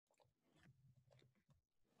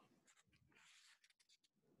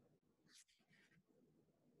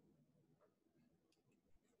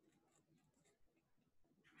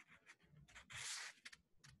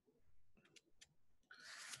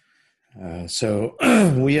So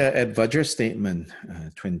we are at Vajra statement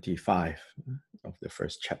 25 of the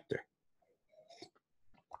first chapter.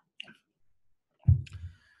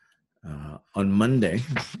 On Monday,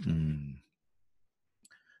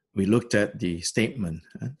 we looked at the statement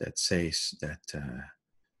that says that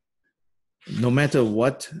no matter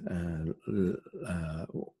what,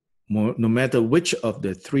 no matter which of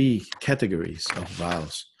the three categories of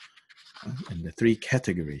vows, and the three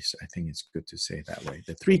categories, I think it's good to say that way,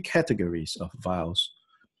 the three categories of vows,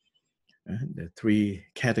 the three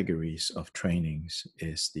categories of trainings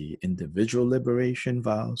is the individual liberation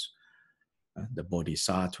vows, the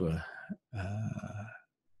bodhisattva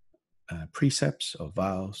precepts or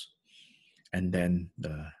vows, and then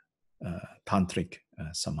the tantric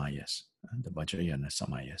samayas, the Vajrayana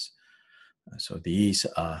samayas. So these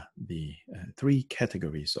are the three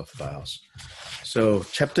categories of vows. So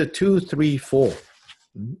chapter 2, 3, 4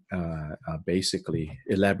 are basically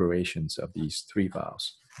elaborations of these three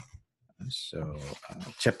vows. So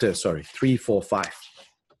 3, 4, 5.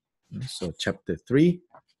 So chapter 3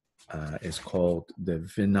 is called the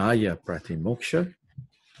Vinaya Pratimoksha.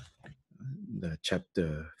 The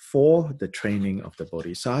chapter 4, the training of the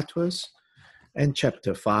bodhisattvas. And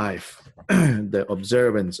chapter 5, the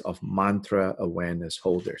observance of mantra awareness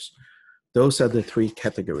holders. Those are the three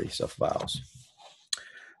categories of vows.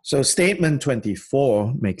 So statement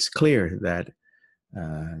 24 makes clear that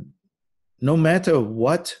no matter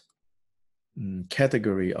what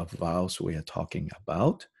category of vows we are talking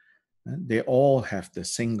about, they all have the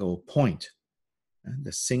single point,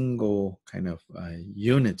 the single kind of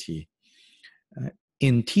unity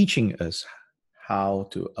in teaching us how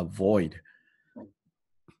to avoid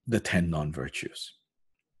the 10 non-virtues.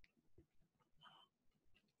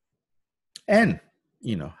 And,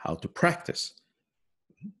 how to practice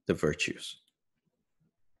the virtues.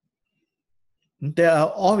 There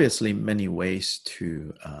are obviously many ways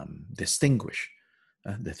to distinguish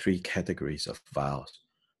the three categories of vows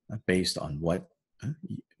based on what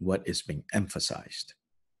is being emphasized.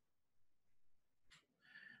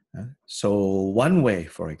 So one way,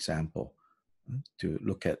 for example, to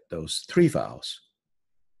look at those three vows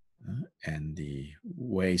and the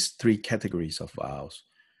three categories of vows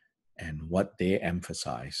and what they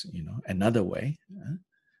emphasize, another way,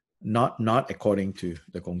 not according to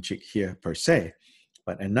the Gongchik here per se,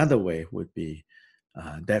 but another way would be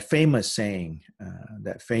that famous saying,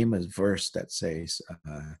 that famous verse that says,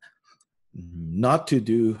 not to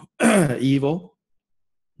do evil,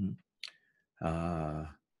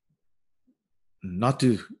 not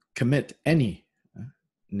to commit any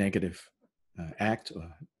negative act or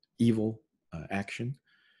evil action,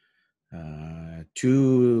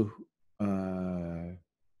 to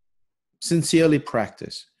sincerely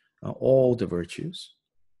practice all the virtues,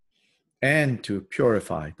 and to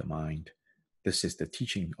purify the mind. This is the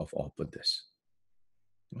teaching of all Buddhists.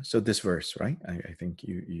 So this verse, right? I think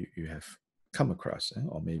you have come across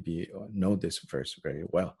or maybe know this verse very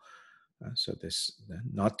well. So this,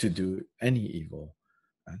 not to do any evil,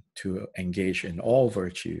 to engage in all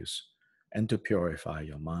virtues, and to purify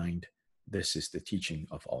your mind. This is the teaching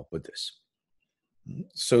of all Buddhists.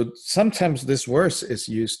 So sometimes this verse is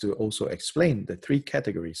used to also explain the three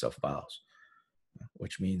categories of vows,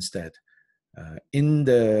 which means that in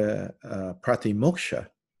the pratimoksha,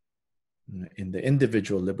 in the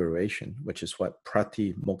individual liberation, which is what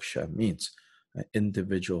pratimoksha means,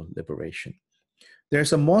 individual liberation,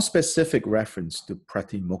 there's a more specific reference to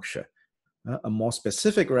pratimoksha. A more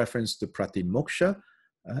specific reference to pratimoksha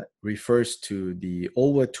refers to the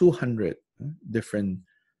over 200 different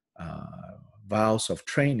vows of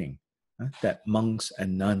training that monks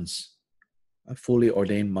and nuns, fully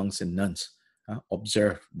ordained monks and nuns,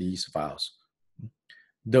 observe these vows.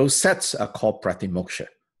 Those sets are called pratimoksha,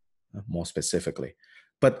 more specifically.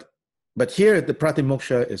 But here the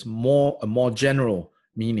pratimoksha is a more general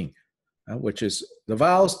meaning, which is the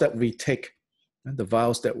vows that we take,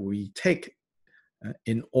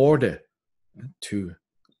 in order to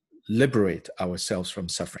liberate ourselves from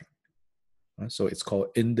suffering. So it's called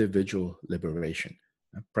individual liberation,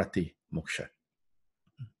 pratimoksha.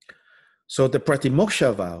 So the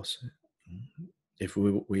pratimoksha vows, if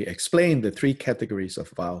we explain the three categories of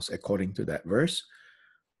vows according to that verse,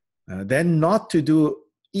 then not to do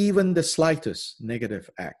even the slightest negative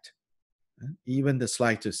act, even the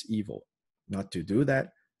slightest evil, not to do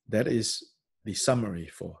that. That is the summary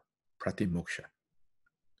for pratimoksha.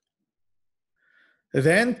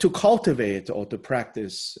 Then to cultivate or to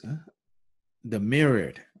practice the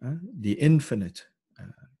myriad, the infinite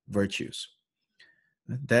virtues.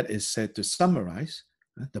 That is said to summarize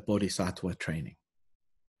the bodhisattva training.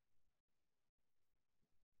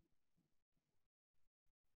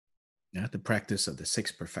 Yeah, the practice of the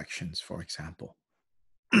six perfections, for example,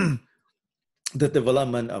 the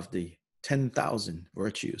development of the 10,000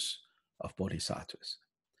 virtues of bodhisattvas.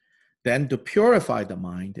 Then to purify the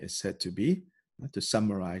mind is said to be, to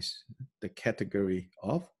summarize, the category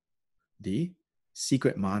of the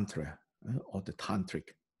secret mantra or the tantric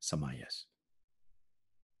samayas.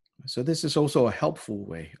 So this is also a helpful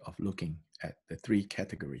way of looking at the three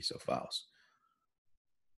categories of vows.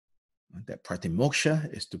 That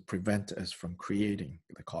pratimoksha is to prevent us from creating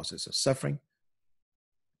the causes of suffering.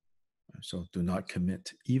 So do not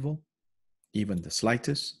commit evil, even the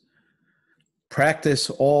slightest. Practice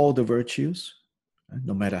all the virtues,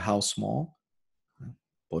 no matter how small.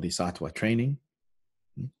 Bodhisattva training.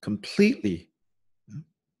 Completely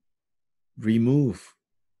remove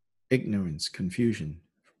ignorance, confusion,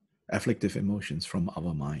 afflictive emotions from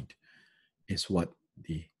our mind is what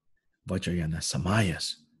the Vajrayana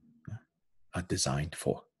Samayas are designed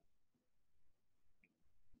for.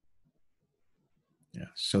 Yeah,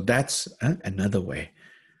 so that's another way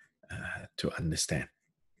to understand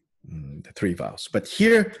the three vows. But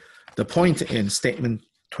here, the point in statement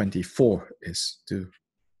 24 is to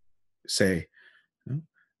say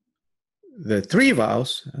the three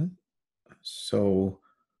vows. So,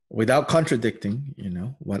 without contradicting,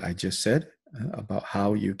 what I just said about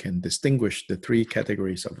how you can distinguish the three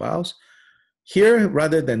categories of vows, here,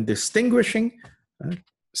 rather than distinguishing,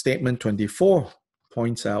 statement 24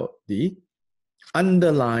 points out the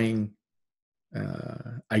underlying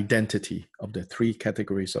identity of the three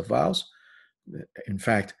categories of vows. In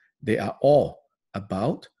fact, they are all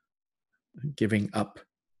about giving up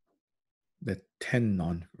the 10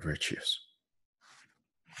 non-virtues.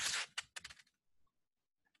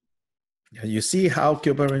 You see how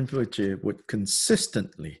Kyopa Rinpoche would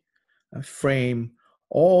consistently frame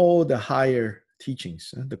all the higher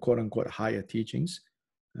teachings, the quote-unquote higher teachings.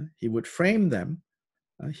 He would frame them.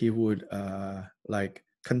 He would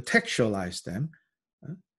contextualize them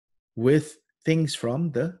with things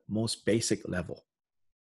from the most basic level.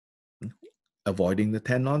 Avoiding the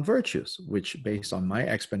 10 non-virtues, which, based on my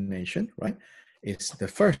explanation, right, is the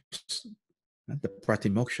first, the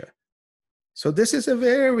pratimoksha. So this is a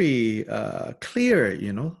very clear,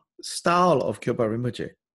 style of Kyopa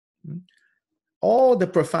Rinpoche. All the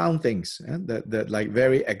profound things, that like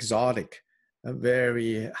very exotic,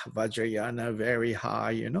 very Vajrayana, very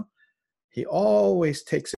high, he always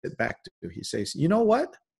takes it back to, he says, you know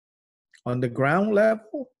what? On the ground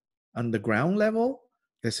level,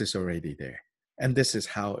 this is already there. And this is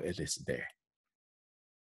how it is there.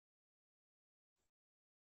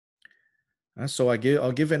 So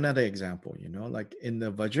I'll give another example, like in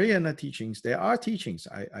the Vajrayana teachings, there are teachings.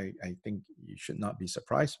 I think you should not be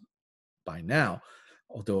surprised by now,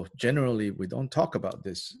 although generally we don't talk about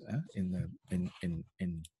this in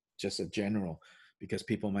just a general, because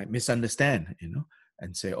people might misunderstand,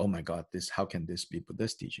 and say, oh my God, how can this be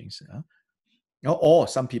Buddhist teachings? Or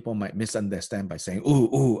some people might misunderstand by saying,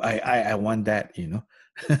 I want that,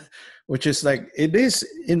 which is like, it is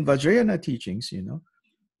in Vajrayana teachings,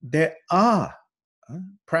 there are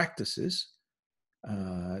practices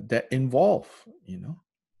that involve,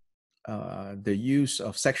 the use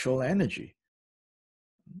of sexual energy.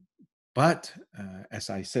 But as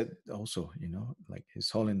I said also, like His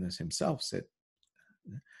Holiness himself said,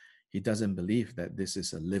 he doesn't believe that this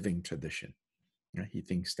is a living tradition. He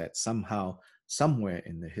thinks that somehow, somewhere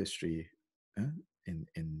in the history,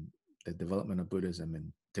 in the development of Buddhism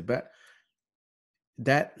in Tibet,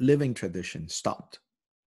 that living tradition stopped.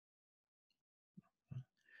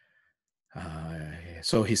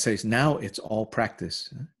 So he says now it's all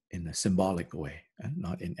practiced in a symbolic way,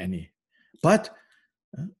 not in any. But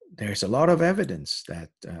there's a lot of evidence that,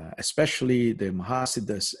 especially the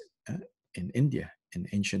Mahasiddhas in India in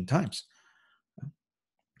ancient times,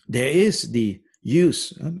 there is the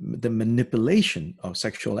use, the manipulation of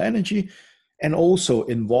sexual energy, and also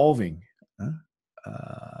involving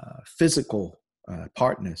physical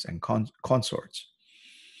partners and consorts,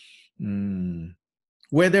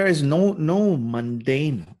 where there is no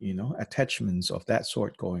mundane, attachments of that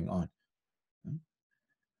sort going on.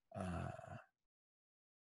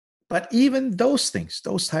 But even those things,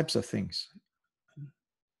 those types of things,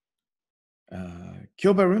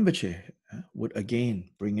 Kyoba Rinpoche would again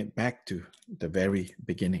bring it back to the very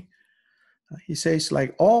beginning. He says,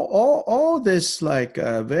 like, all this, like,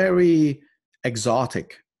 very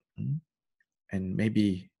exotic, and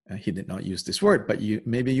maybe he did not use this word, but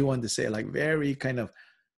maybe you want to say, like, very kind of,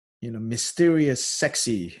 mysterious,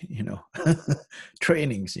 sexy,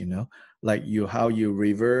 trainings, like how you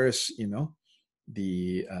reverse,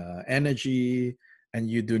 the energy, and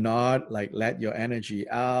you do not like let your energy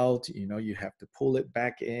out, you have to pull it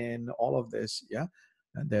back in, all of this. Yeah.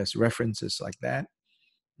 And there's references like that.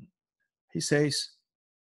 He says,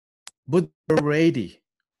 Buddha already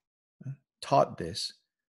taught this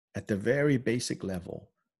at the very basic level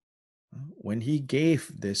when he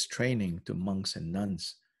gave this training to monks and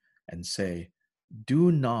nuns and say,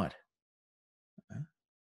 do not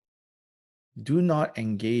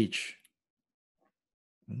engage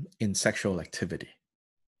in sexual activity.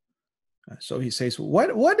 So he says,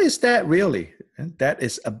 what is that really? That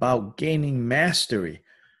is about gaining mastery.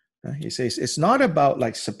 He says, it's not about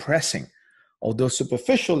like suppressing, although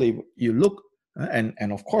superficially you look,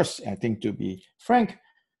 and of course, I think to be frank,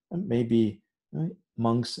 maybe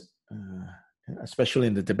monks, especially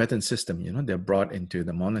in the Tibetan system, they're brought into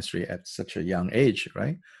the monastery at such a young age,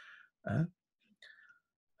 right?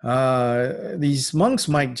 These monks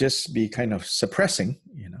might just be kind of suppressing,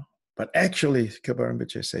 but actually, Khyalpa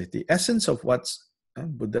Rinpoche says the essence of what's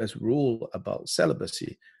Buddha's rule about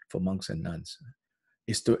celibacy for monks and nuns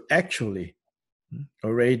is to actually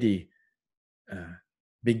already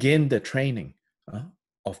begin the training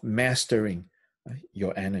of mastering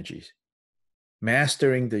your energies,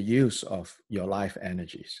 mastering the use of your life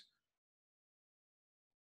energies.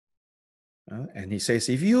 And he says,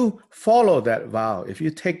 if you follow that vow, if you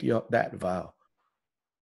take that vow,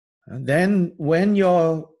 then when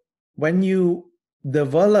you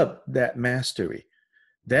develop that mastery,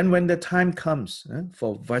 then when the time comes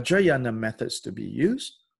for Vajrayana methods to be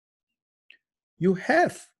used, you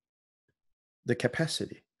have the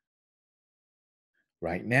capacity.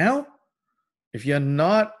 Right now, if you're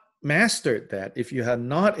not mastered that, if you are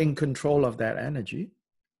not in control of that energy,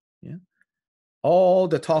 all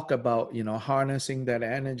the talk about, harnessing that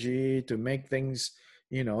energy to make things,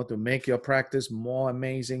 to make your practice more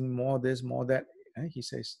amazing, more this, more that, he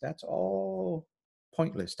says that's all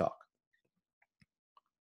pointless talk.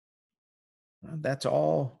 That's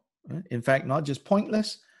all, in fact, not just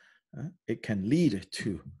pointless, it can lead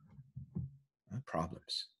to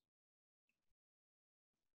problems.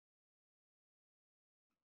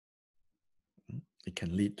 It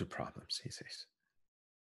can lead to problems, he says.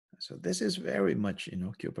 So this is very much,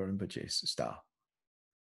 Khyalpa Rinpoche's style.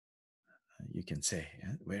 You can say,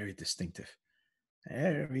 very distinctive.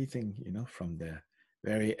 Everything, from the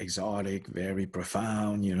very exotic, very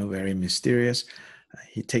profound, very mysterious,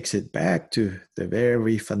 he takes it back to the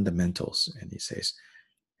very fundamentals. And he says,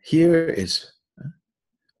 here is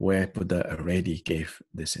where Buddha already gave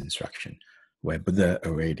this instruction, where Buddha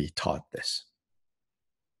already taught this.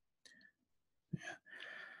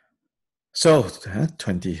 So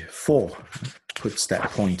 24 puts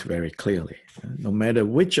that point very clearly. No matter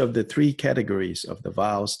which of the three categories of the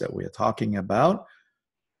vows that we're talking about,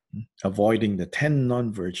 avoiding the 10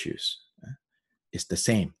 non-virtues is the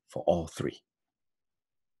same for all three.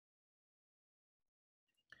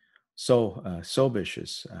 So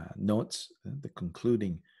Sobish's notes the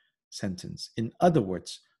concluding sentence. In other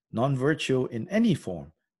words, non-virtue in any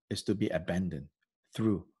form is to be abandoned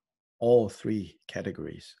through all three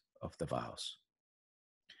categories of the vows.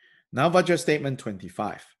 Now Vajra statement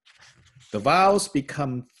 25. The vows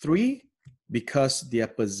become three because their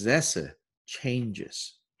possessor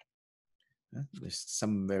changes. There's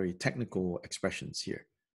some very technical expressions here.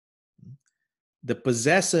 The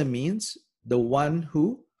possessor means the one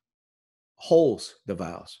who holds the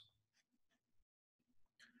vows.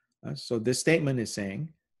 So this statement is saying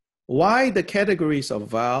why the categories of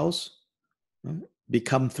vows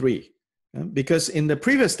become three. Because in the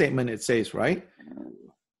previous statement it says, right,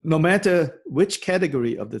 no matter which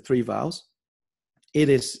category of the three vows, it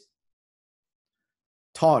is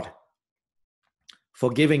taught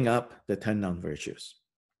for giving up the 10 non-virtues.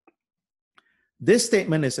 This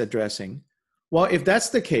statement is addressing, well, if that's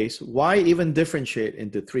the case, why even differentiate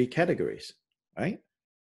into three categories, right?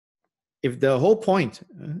 If the whole point,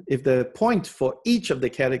 if the point for each of the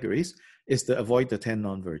categories is to avoid the 10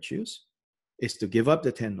 non-virtues, is to give up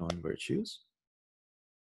the 10 non-virtues,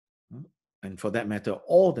 and for that matter,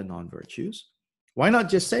 all the non-virtues, why not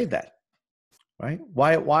just say that, right?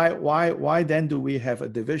 Why then do we have a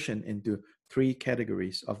division into three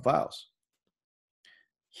categories of vows?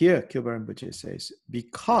 Here, Khyalpa Rinpoche says,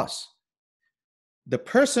 because the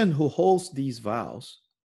person who holds these vows,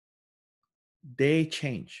 they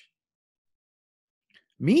change.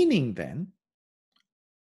 Meaning then,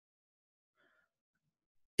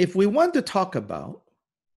 if we want to talk about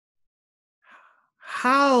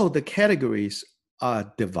how the categories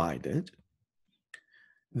are divided,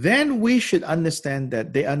 then we should understand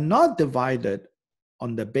that they are not divided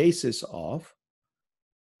on the basis of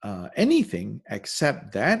anything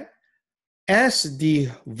except that as the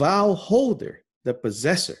vow holder, the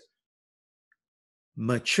possessor,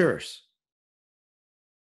 matures,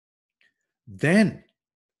 then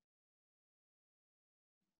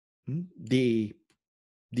the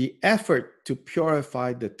effort to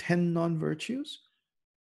purify the 10 non-virtues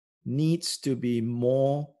needs to be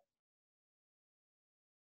more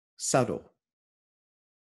subtle.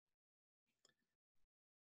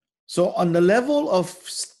 So on the level of,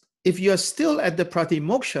 if you're still at the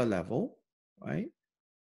pratimoksha level, right,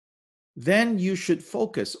 then you should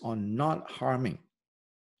focus on not harming.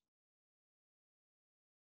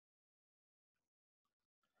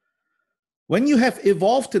 When you have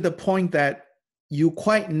evolved to the point that you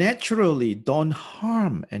quite naturally don't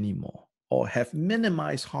harm anymore, or have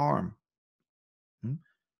minimized harm,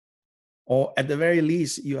 or at the very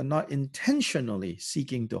least, you are not intentionally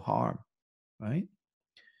seeking to harm, right?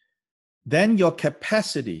 Then your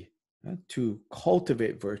capacity to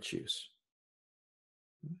cultivate virtues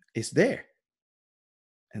is there.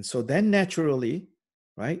 And so then naturally,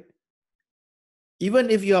 right, even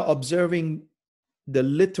if you are observing the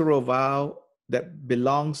literal vow that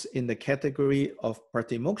belongs in the category of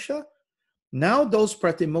pratimoksha, now those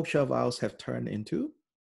pratimoksha vows have turned into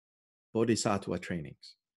bodhisattva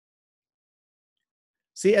trainings.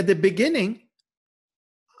 See, at the beginning,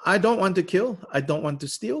 I don't want to kill, I don't want to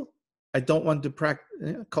steal, I don't want to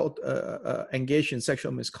engage in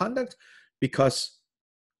sexual misconduct because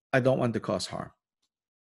I don't want to cause harm.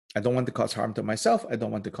 I don't want to cause harm to myself. I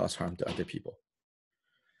don't want to cause harm to other people.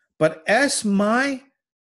 But as my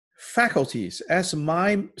faculties, as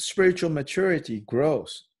my spiritual maturity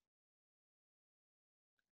grows,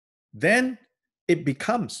 then it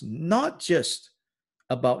becomes not just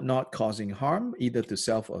about not causing harm, either to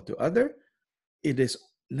self or to other. It is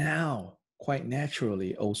now quite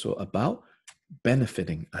naturally also about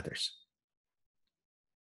benefiting others.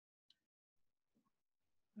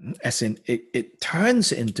 As in, it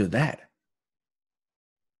turns into that.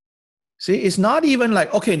 See, it's not even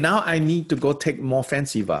like, okay, now I need to go take more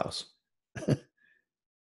fancy vows.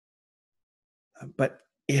 But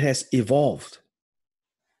it has evolved.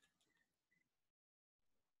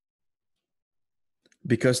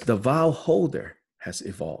 Because the vow holder has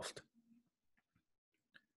evolved.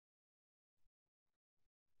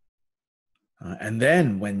 And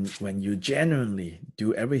then when you genuinely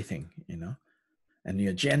do everything, and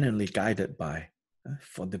you're genuinely guided by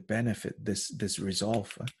for the benefit, this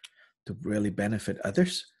resolve to really benefit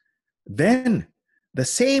others, then the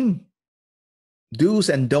same do's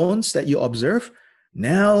and don'ts that you observe,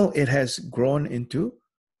 now it has grown into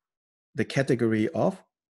the category of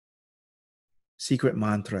secret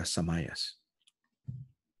mantra samayas,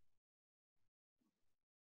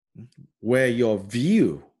 where your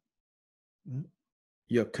view,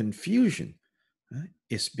 your confusion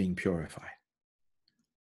is being purified.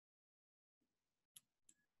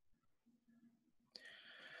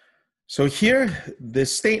 So here, the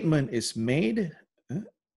statement is made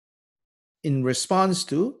in response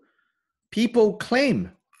to people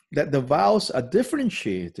claim that the vows are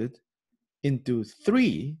differentiated into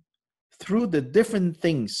 3 through the different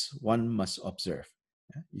things one must observe.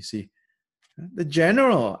 You see, the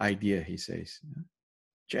general idea, he says,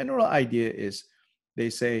 general idea is they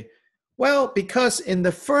say, well, because in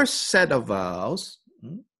the first set of vows,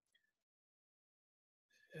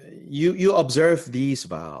 you observe these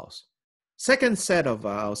vows. Second set of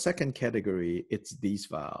vows, second category, it's these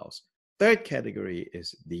vows. Third category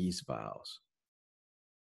is these vows.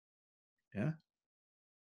 Yeah.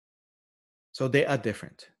 So they are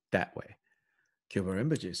different that way. Kyuba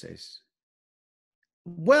Rinpoche says,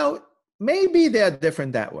 well, maybe they are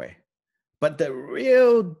different that way, but the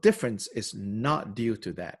real difference is not due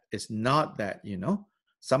to that. It's not that,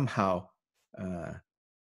 somehow,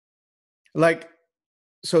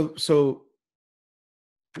 so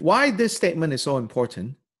why this statement is so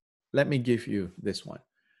important, let me give you this one.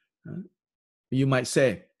 You might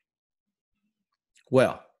say,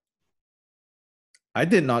 well, I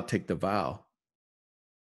did not take the vow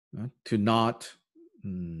to not,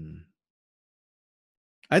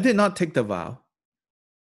 I did not take the vow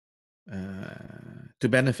to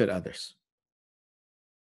benefit others.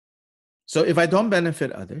 So if I don't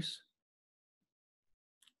benefit others,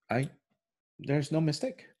 there's no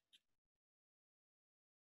mistake.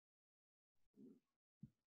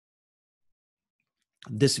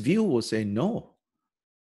 This view will say no.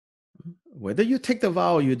 Whether you take the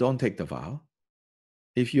vow or you don't take the vow,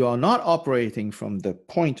 if you are not operating from the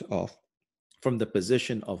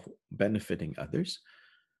position of benefiting others,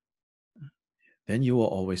 then you will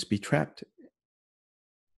always be trapped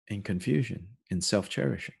in confusion, in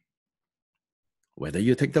self-cherishing. whether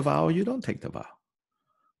you take the vow or you don't take the vow.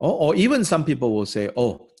 Or even some people will say,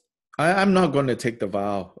 oh, I'm not going to take the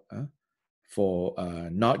vow for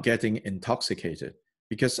not getting intoxicated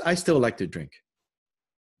because I still like to drink.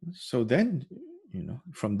 So then,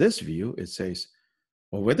 from this view, it says,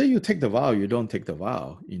 well, whether you take the vow or you don't take the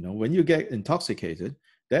vow, when you get intoxicated,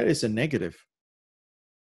 that is a negative.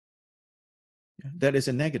 That is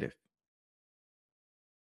a negative.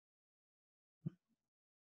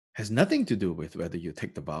 Has nothing to do with whether you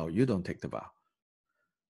take the vow or you don't take the vow.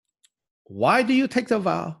 Why do you take the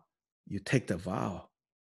vow? You take the vow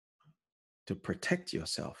to protect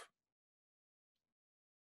yourself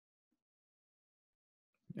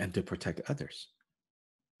and to protect others.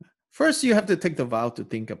 First, you have to take the vow to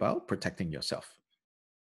think about protecting yourself.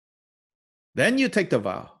 Then you take the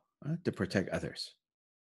vow to protect others.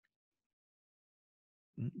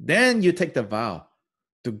 Then you take the vow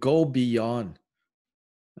to go beyond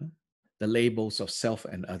the labels of self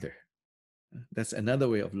and other. That's another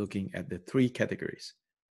way of looking at the three categories.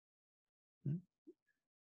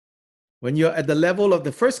 When you're at the level of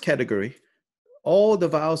the first category, all the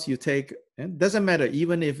vows you take, it doesn't matter,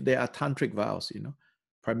 even if they are tantric vows,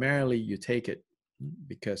 primarily you take it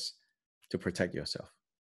because to protect yourself.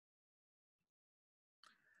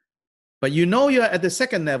 But you're at the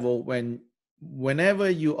second level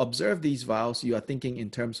whenever you observe these vows, you are thinking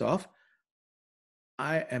in terms of,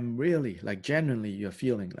 I am really, like genuinely, you're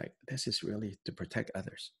feeling like this is really to protect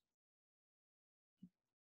others.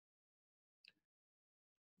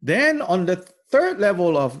 Then on the third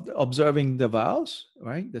level of observing the vows,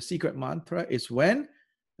 right, the secret mantra is when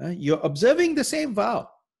you're observing the same vow,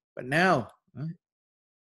 but now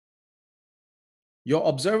your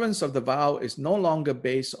observance of the vow is no longer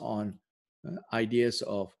based on ideas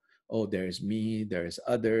of, oh, there is me, there is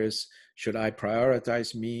others. Should I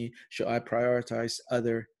prioritize me? Should I prioritize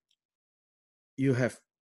other? You're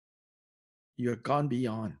gone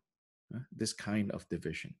beyond this kind of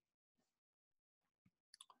division.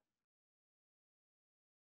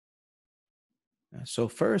 So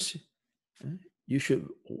first, you should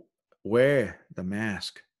wear the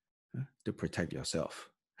mask to protect yourself.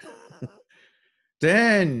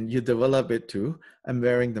 Then you develop it to, I'm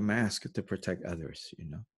wearing the mask to protect others,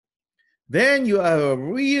 Then you are a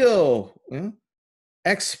real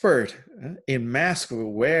expert in mask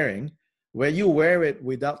wearing, where you wear it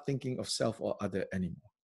without thinking of self or other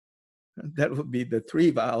anymore. That would be the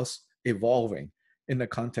three vows evolving in the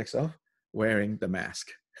context of wearing the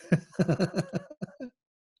mask.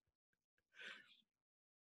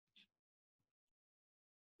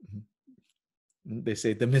 They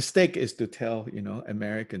say the mistake is to tell,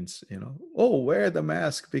 Americans, oh, wear the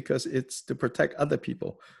mask because it's to protect other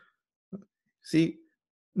people. See,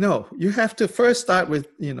 no, you have to first start with,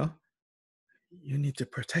 you need to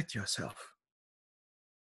protect yourself.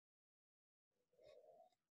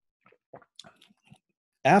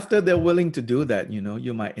 After they're willing to do that,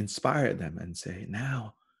 you might inspire them and say,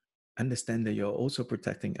 now, understand that you're also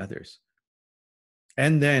protecting others.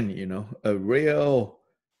 And then, a real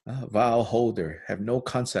vow holder have no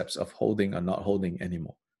concepts of holding or not holding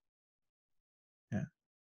anymore. Yeah.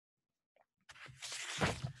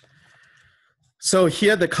 So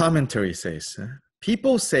here the commentary says,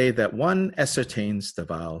 people say that one ascertains the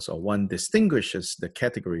vows or one distinguishes the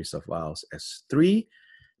categories of vows as three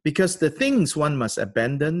because the things one must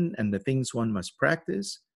abandon and the things one must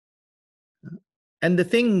practice and the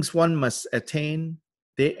things one must attain,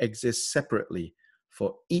 they exist separately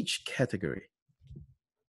for each category.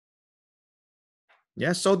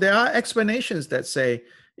 Yeah, so there are explanations that say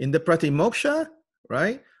in the pratimoksha,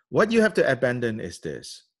 right, what you have to abandon is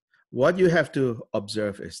this. What you have to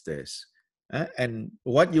observe is this. And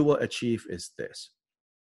what you will achieve is this.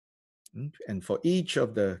 And for each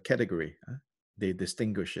of the category, they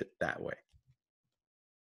distinguish it that way.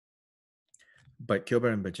 But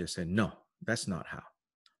Kyoba Rinpoche said, no, that's not how.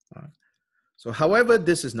 So however,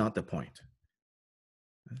 this is not the point.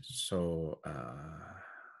 So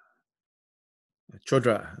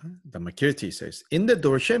Chodra Dhammakirti says, in the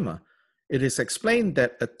Dorshema, it is explained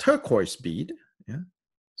that a turquoise bead,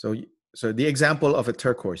 so the example of a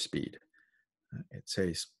turquoise bead, it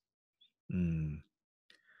says,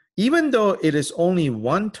 even though it is only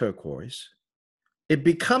one turquoise, it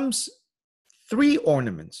becomes three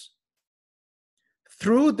ornaments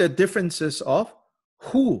through the differences of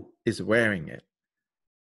who is wearing it.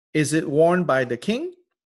 Is it worn by the king?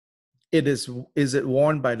 Is it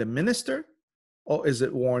worn by the minister? Or is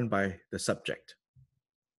it worn by the subject?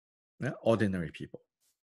 Ordinary people.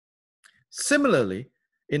 Similarly,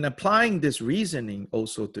 in applying this reasoning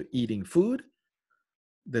also to eating food,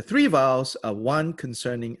 The three vows are one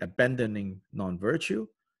concerning abandoning non-virtue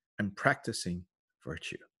and practicing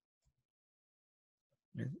virtue.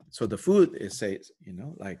 So the food, it says,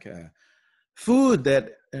 like food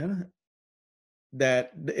that,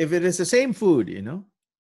 that if it is the same food,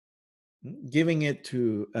 giving it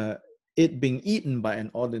to it being eaten by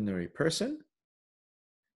an ordinary person,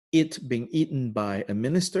 it being eaten by a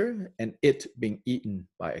minister, and it being eaten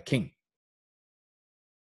by a king.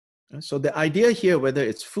 So the idea here, whether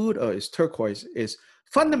it's food or it's turquoise, is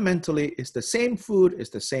fundamentally it's the same food, it's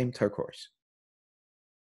the same turquoise.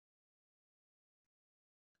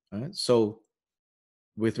 So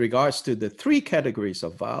with regards to the three categories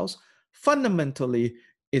of vows, fundamentally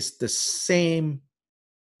it's the same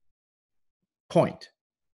point: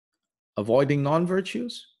 avoiding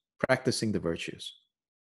non-virtues, practicing the virtues.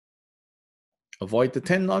 Avoid the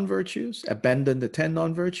 10 non-virtues, abandon the 10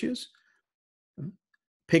 non-virtues,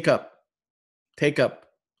 take up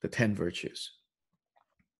the 10 virtues.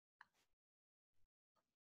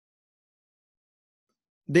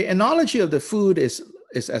 The analogy of the food is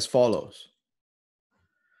as follows.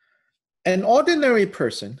 An ordinary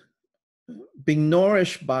person being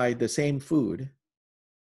nourished by the same food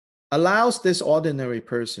allows this ordinary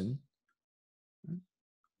person,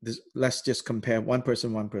 let's just compare one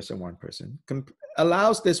person,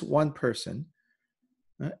 allows this one person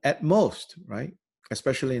at most, right,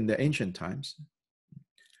 especially in the ancient times,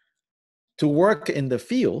 to work in the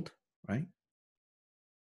field, right,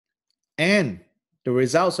 and the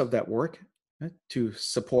results of that work to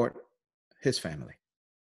support his family.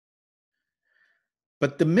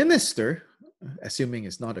 But the minister, assuming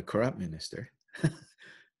it's not a corrupt minister,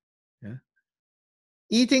 yeah,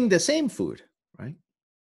 eating the same food, right,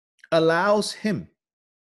 allows him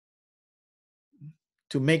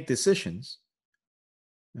to make decisions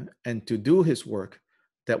and to do his work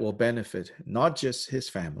that will benefit not just his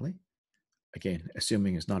family, again,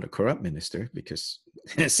 assuming it's not a corrupt minister, because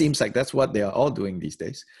it seems like that's what they are all doing these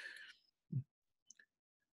days,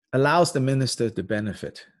 allows the minister to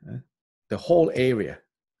benefit the whole area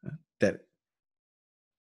that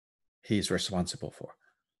he is responsible for.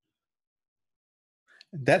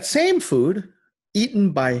 That same food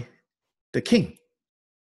eaten by the king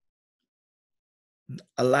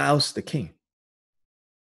allows the king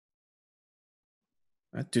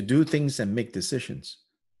to do things and make decisions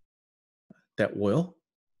that will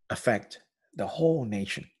affect the whole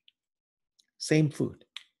nation. Same food.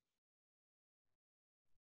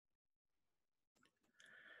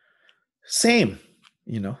 Same,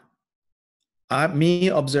 me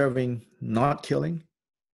observing not killing,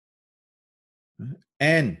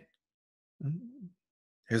 and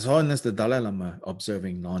His Holiness the Dalai Lama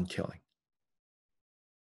observing non-killing.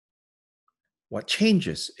 What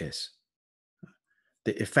changes is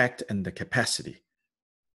the effect and the capacity.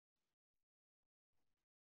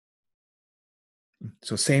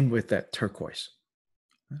 So same with that turquoise.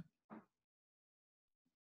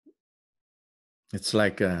 It's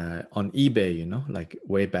like on eBay, like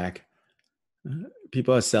way back,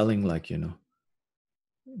 people are selling like,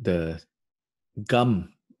 the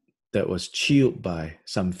gum that was chewed by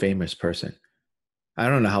some famous person. I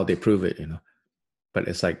don't know how they prove it, but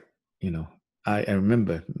it's like, I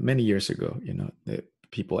remember many years ago, the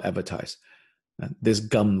people advertised this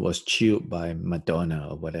gum was chewed by Madonna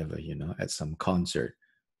or whatever, at some concert,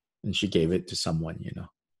 and she gave it to someone,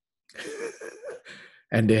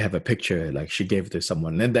 and they have a picture like she gave it to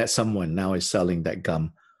someone, and that someone now is selling that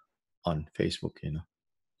gum on Facebook,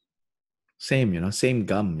 Same, same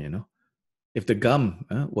gum, If the gum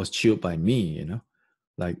was chewed by me,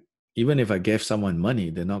 like even if I gave someone money,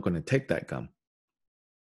 they're not going to take that gum.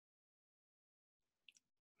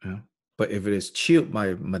 But if it is chewed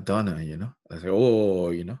by Madonna, I say, oh,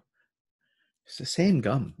 it's the same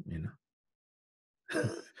gum,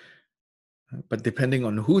 But depending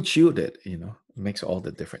on who chewed it, it makes all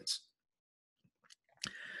the difference.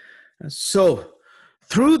 So,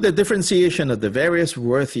 through the differentiation of the various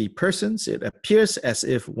worthy persons, it appears as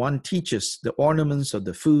if one teaches the ornaments of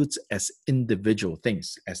the foods as individual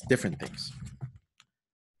things, as different things.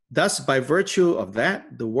 Thus, by virtue of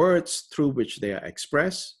that, the words through which they are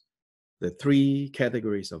expressed, the three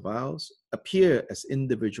categories of vows, appear as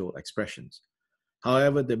individual expressions.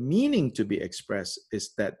 However, the meaning to be expressed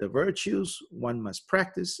is that the virtues one must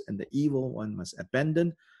practice and the evil one must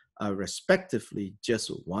abandon are respectively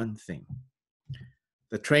just one thing.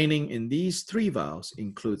 The training in these three vows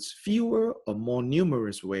includes fewer or more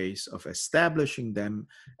numerous ways of establishing them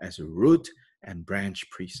as root and branch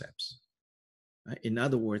precepts. In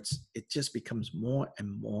other words, it just becomes more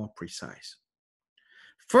and more precise.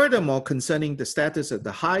 Furthermore, concerning the status of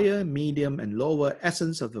the higher, medium, and lower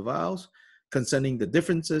essence of the vows, concerning the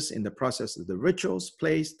differences in the process of the rituals,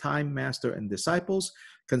 place, time, master, and disciples,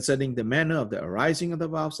 concerning the manner of the arising of the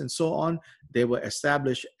vows, and so on, they were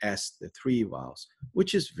established as the three vows,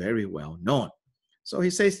 which is very well known. So he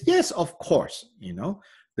says, yes, of course,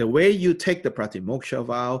 the way you take the pratimoksha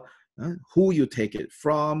vow, who you take it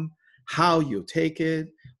from, how you take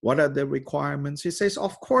it, what are the requirements. He says,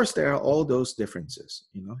 of course, there are all those differences.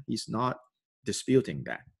 He's not disputing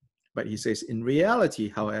that. But he says, in reality,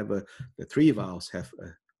 however, the three vows have a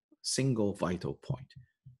single vital point.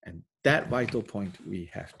 And that vital point we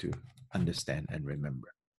have to understand and remember.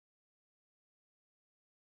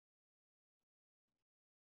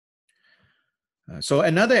 So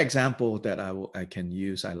another example that I can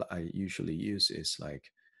use, I usually use is like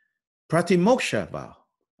pratimoksha vow.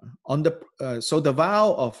 So the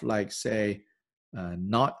vow of like, say,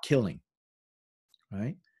 not killing,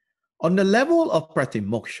 right? On the level of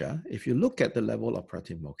pratimoksha, if you look at the level of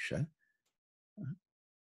pratimoksha,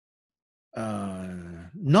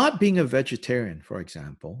 not being a vegetarian, for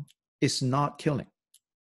example, is not killing.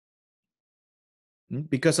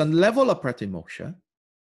 Because on the level of pratimoksha,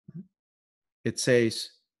 it says,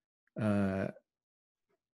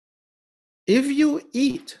 if you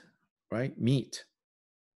eat, right, meat,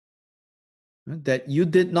 that you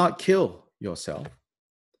did not kill yourself,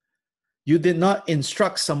 you did not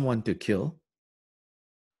instruct someone to kill,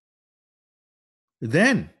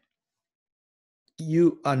 then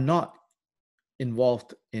you are not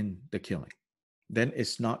involved in the killing. Then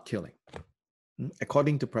it's not killing,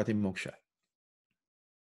 according to pratimoksha.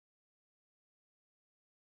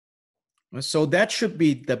 So that should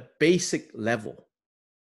be the basic level.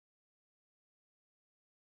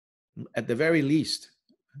 At the very least,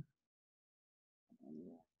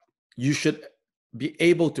 you should be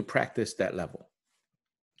able to practice that level.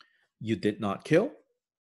 You did not kill.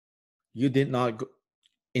 You did not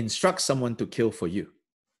instruct someone to kill for you.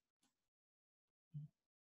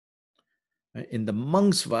 In the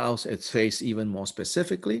monk's vows, it says even more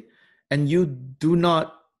specifically, and you do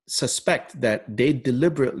not suspect that they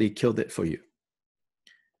deliberately killed it for you.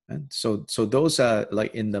 And so those are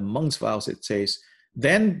like in the monk's vows, it says,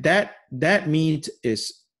 then that meat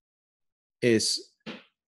is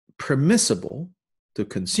permissible to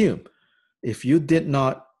consume if you did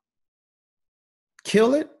not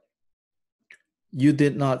kill it, you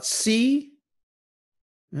did not see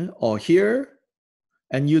or hear,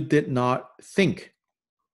 and you did not think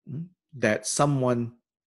that someone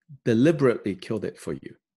deliberately killed it for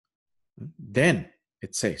you. Then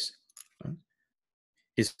it says,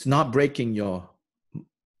 it's not breaking your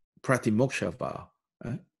pratimoksha vow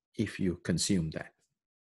if you consume that.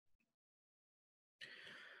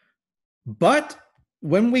 But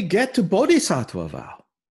when we get to bodhisattva vow,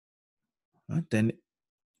 then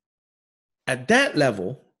at that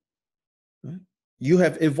level, you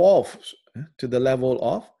have evolved to the level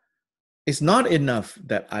of, it's not enough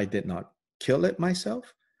that I did not kill it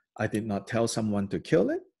myself. I did not tell someone to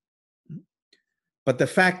kill it. But the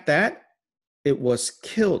fact that it was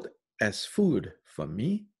killed as food for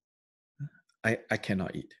me, I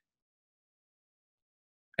cannot eat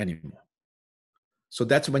anymore. So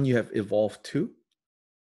that's when you have evolved to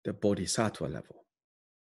the bodhisattva level.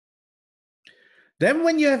 Then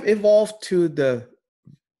when you have evolved to the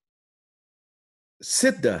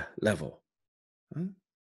siddha level,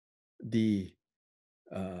 the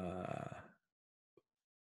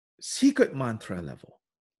secret mantra level,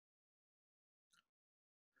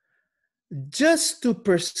 just to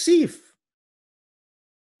perceive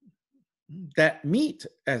that meat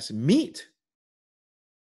as meat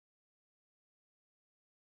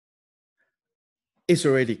is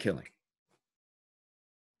already killing.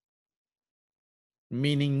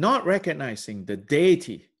 Meaning not recognizing the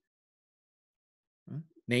deity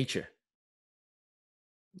nature.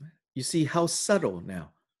 You see how subtle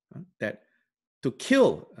now that to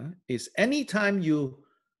kill is anytime you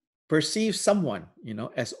perceive someone,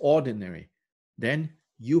 as ordinary, then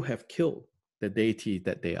you have killed the deity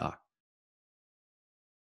that they are.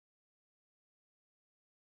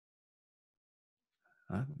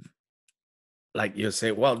 Like you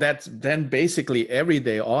say, well, that's then basically every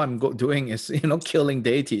day all I'm doing is, killing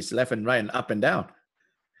deities left and right and up and down.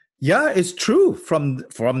 Yeah, it's true from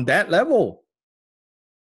that level.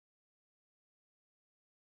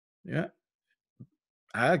 Yeah.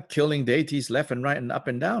 Killing deities left and right and up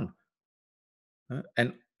and down.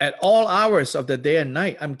 And at all hours of the day and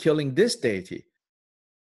night, I'm killing this deity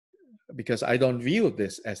because I don't view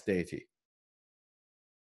this as deity.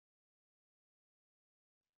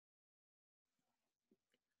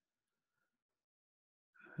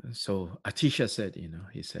 So Atisha said,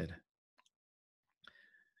 he said,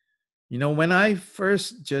 when I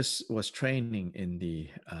first just was training in the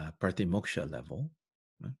Pratimoksha level,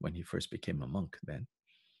 when he first became a monk then,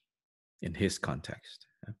 in his context.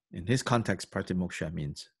 In his context, Pratimoksha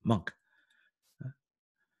means monk.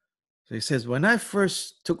 So he says, when I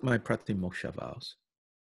first took my Pratimoksha vows,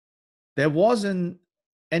 there wasn't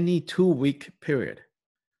any 2-week period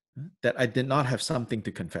that I did not have something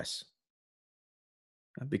to confess.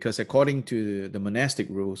 Because according to the monastic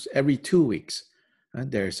rules, every 2 weeks,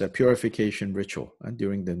 there's a purification ritual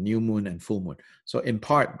during the new moon and full moon. So in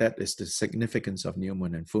part, that is the significance of new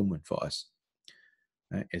moon and full moon for us,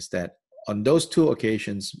 is that on those 2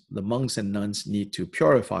 occasions, the monks and nuns need to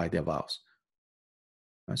purify their vows.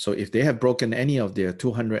 So if they have broken any of their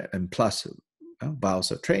 200 and plus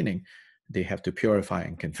vows of training, they have to purify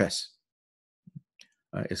and confess.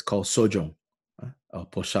 It's called sojong or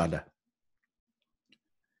posada.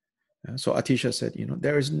 So Atisha said,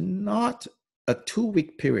 there is not a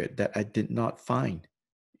 2-week period that I did not find,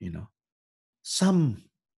 some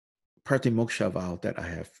pratimoksha vow that I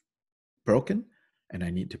have broken and I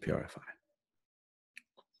need to purify.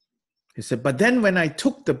 He said, but then when I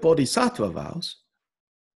took the bodhisattva vows,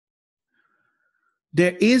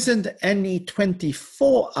 there isn't any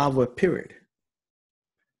 24-hour period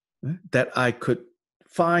that I could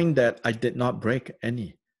find that I did not break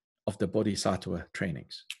any of the bodhisattva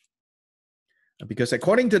trainings. Because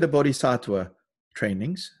according to the bodhisattva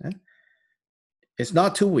trainings, it's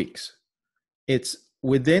not 2 weeks. It's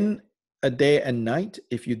within a day and night.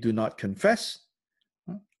 If you do not confess,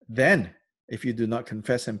 then if you do not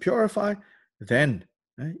confess and purify, then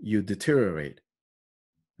you deteriorate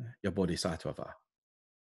your bodhisattva vow.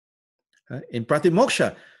 In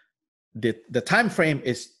pratimoksha, the time frame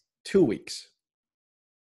is 2 weeks,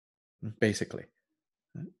 basically,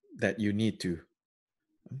 that you need to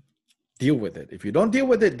deal with it. If you don't deal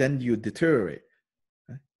with it, then you deteriorate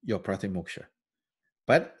your pratimoksha.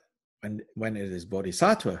 But when it is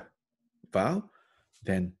bodhisattva vow,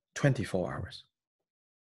 then 24 hours.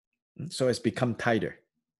 So it's become tighter.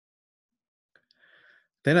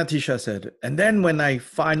 Then Atisha said, and then when I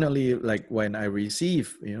finally, when I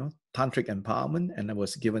received, tantric empowerment and I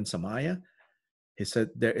was given samaya, he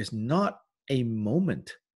said, there is not a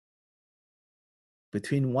moment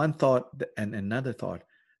between one thought and another thought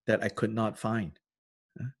that I could not find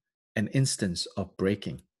an instance of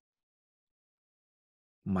breaking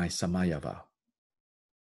my samaya vow.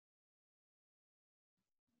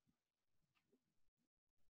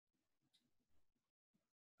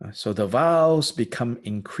 So the vows become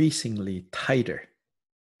increasingly tighter.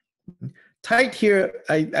 Tight here,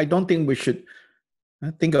 I don't think we should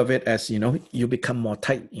think of it as, you become more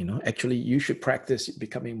tight. Actually, you should practice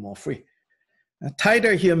becoming more free.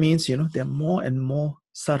 Tighter here means, they're more and more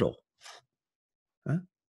subtle.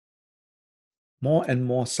 More and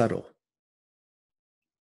more subtle.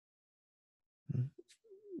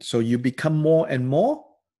 So you become more and more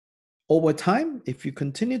over time. If you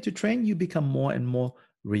continue to train, you become more and more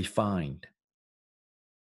refined.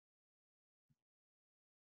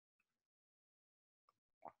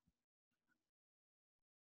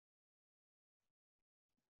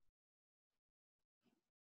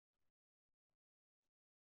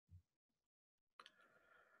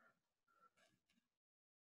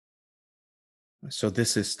 So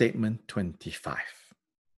this is statement 25.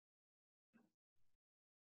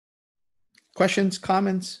 Questions,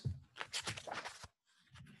 comments?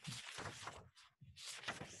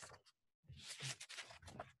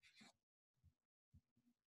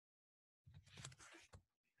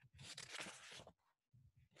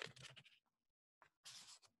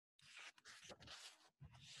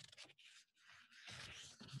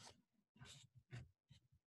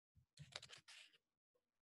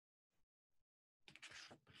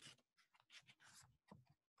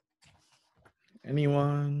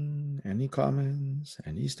 Anyone? Any comments?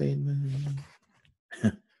 Any statement?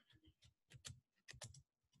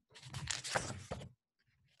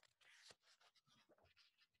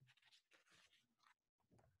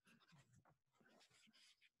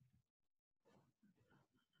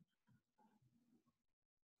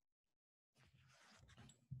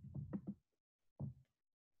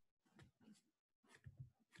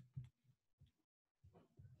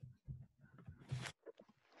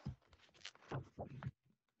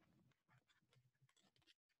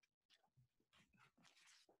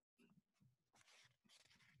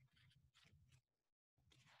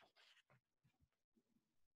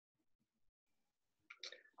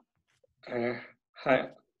 Hi.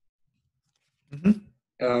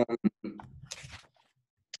 Mm-hmm.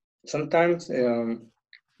 Sometimes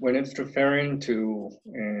when it's referring to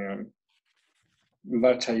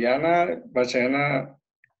Vajrayana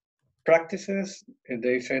practices,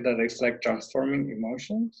 they say that it's like transforming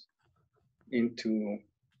emotions into,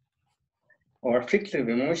 or afflictive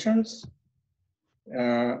emotions.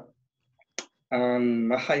 And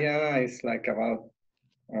Mahayana is like about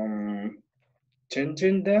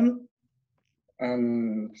changing them,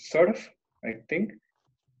 sort of, I think.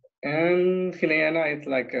 And Hinayana is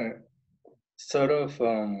like a sort of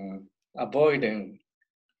avoiding.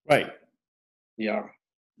 Right. Yeah.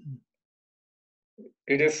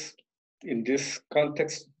 It is, in this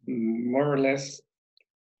context, more or less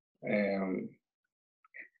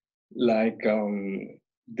like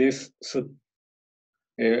this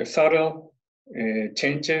subtle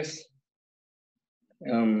changes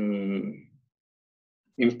in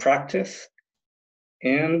practice.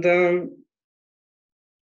 And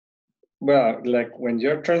well, like when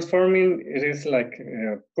you're transforming, it is like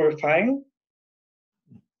purifying.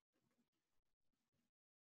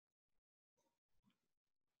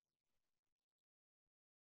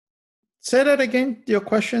 Say that again, your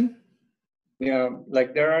question. Yeah,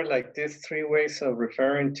 like there are like these three ways of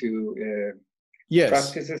referring to Yes.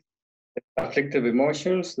 practices, afflictive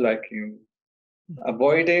emotions, like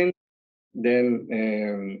avoiding,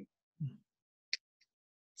 then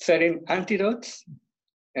setting antidotes,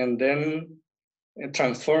 and then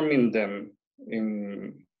transforming them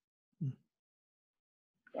in,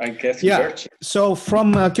 I guess, Yeah. virtue. So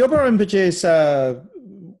from Kyopo Rinpoche's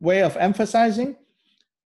way of emphasizing,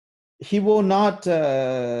 he will not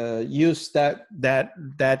use that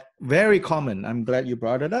very common. I'm glad you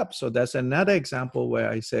brought it up. So that's another example where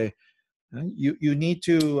I say you need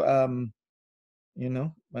to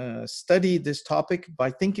study this topic by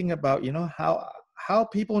thinking about how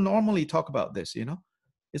people normally talk about this.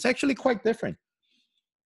 It's actually quite different.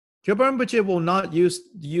 Kyopo Rinpoche will not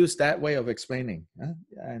use that way of explaining,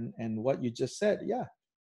 and what you just said, yeah.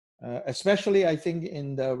 Especially, I think,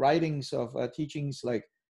 in the writings of teachings like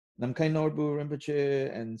Namkhai Norbu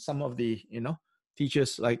Rinpoche and some of the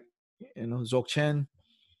teachers like Dzogchen,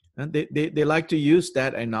 and they like to use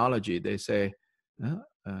that analogy. They say,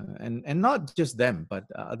 and not just them, but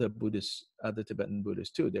other Buddhists, other Tibetan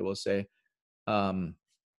Buddhists too. They will say, the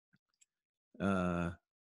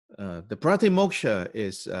Pratimoksha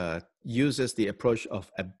uses the approach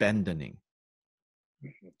of abandoning.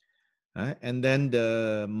 And then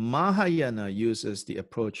the Mahayana uses the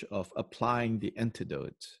approach of applying the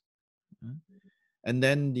antidote. And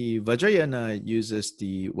then the Vajrayana uses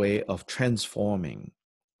the way of transforming,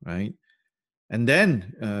 right? And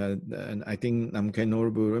then and I think Namkhai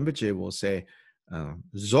Norbu Rinpoche will say,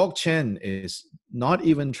 Dzogchen is not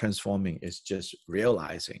even transforming, it's just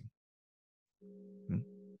realizing.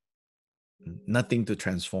 Nothing to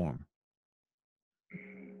transform.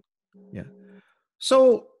 Yeah.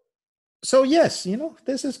 So yes,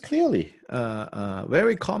 this is clearly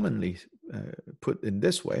very commonly put in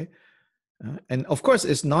this way. And of course,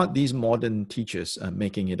 it's not these modern teachers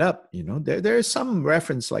making it up. There is some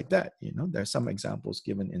reference like that. There are some examples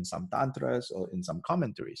given in some tantras or in some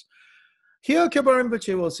commentaries. Here, Kyopo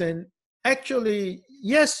Rinpoche will say, actually,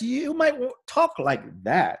 yes, you might talk like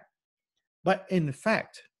that, but in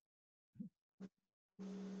fact,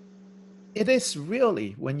 it is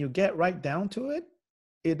really, when you get right down to it,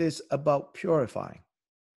 it is about purifying.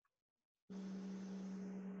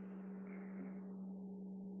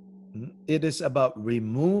 It is about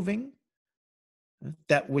removing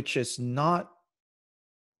that which is not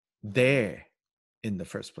there in the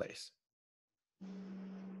first place.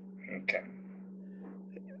 Okay.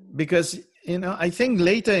 Because, I think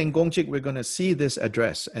later in Gongchik, we're going to see this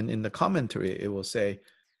address. And in the commentary, it will say,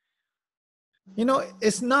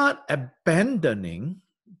 it's not abandoning,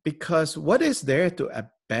 because what is there to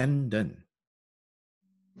abandon?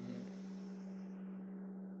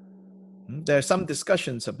 There are some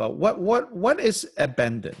discussions about what is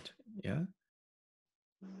abandoned. Yeah.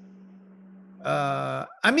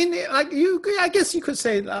 I mean, I guess you could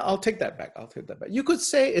say, I'll take that back. You could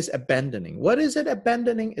say it's abandoning. What is it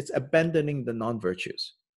abandoning? It's abandoning the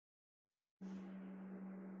non-virtues.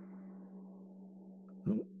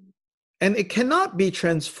 And it cannot be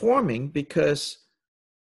transforming, because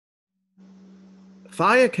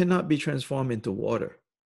fire cannot be transformed into water.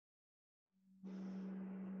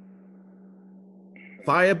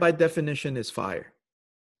 Fire by definition is fire.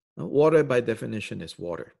 Water by definition is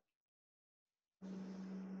water.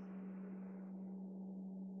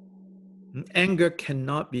 Anger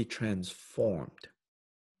cannot be transformed.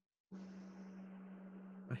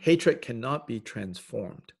 Hatred cannot be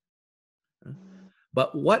transformed.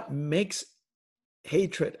 But what makes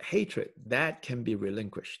hatred, that can be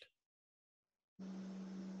relinquished.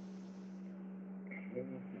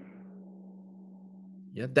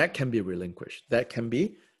 Yeah, that can be relinquished. That can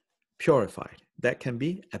be purified. That can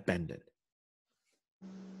be abandoned.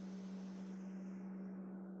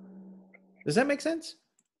 Does that make sense?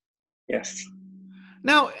 Yes.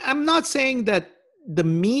 Now, I'm not saying that the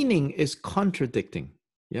meaning is contradicting.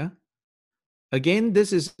 Yeah. Again,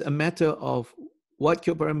 this is a matter of what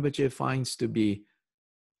Kyopa Rinpoche finds to be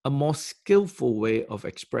a more skillful way of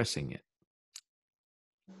expressing it.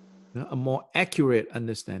 A more accurate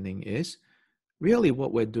understanding is really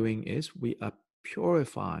what we're doing is we are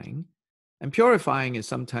purifying. And purifying is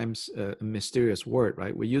sometimes a mysterious word,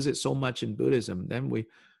 right? We use it so much in Buddhism, then we're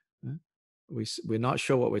not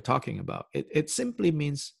sure what we're talking about. It simply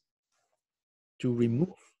means to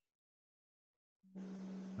remove,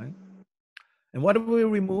 right? And what are we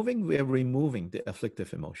removing? We are removing the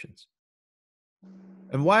afflictive emotions.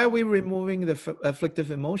 And why are we removing the afflictive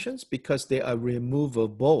emotions? Because they are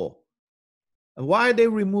removable. And why are they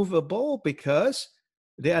removable? Because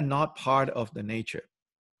they are not part of the nature.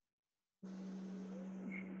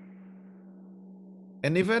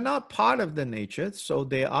 And if they're not part of the nature, so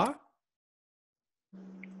they are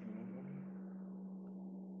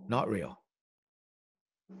not real.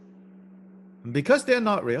 And because they're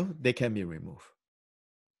not real, they can be removed.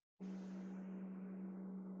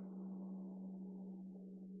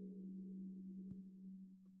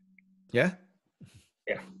 Yeah?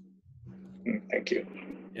 Yeah. Thank you.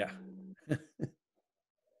 Yeah.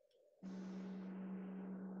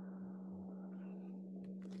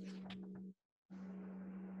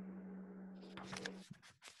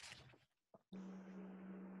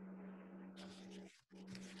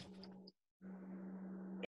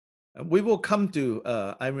 We will come to,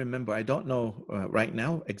 I remember, I don't know right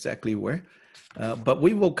now exactly where, but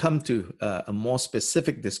we will come to a more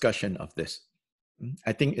specific discussion of this.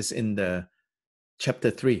 I think it's in the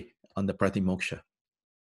chapter 3 on the Pratimoksha,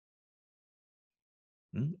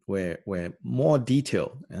 where more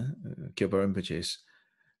detail, Kyopa Rinpoche's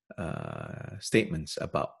statements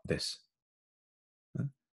about this.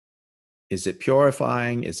 Is it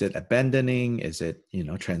purifying? Is it abandoning? Is it,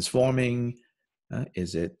 transforming?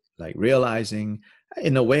 Is it like realizing?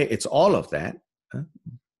 In a way, it's all of that.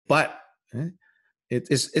 But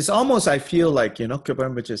it's almost, I feel like, Kyopa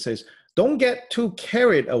Rinpoche says, don't get too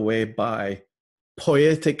carried away by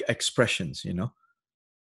poetic expressions,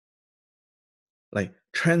 like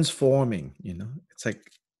transforming, it's like,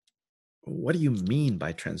 what do you mean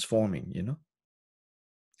by transforming,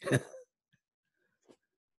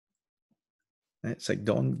 It's like,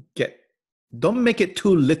 don't make it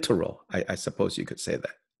too literal. I suppose you could say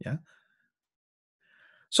that. Yeah.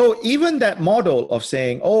 So even that model of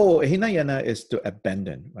saying, oh, Hinayana is to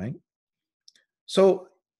abandon, right? So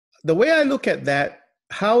the way I look at that,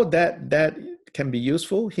 how that can be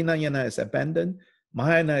useful, Hinayana is abandon,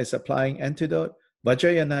 Mahayana is applying antidote,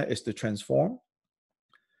 Vajrayana is to transform,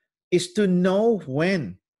 is to know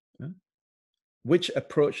when, which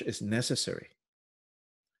approach is necessary.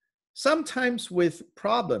 Sometimes with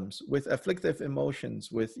problems, with afflictive emotions,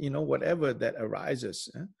 with whatever that arises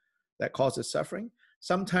that causes suffering,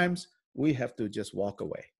 sometimes we have to just walk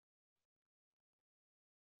away.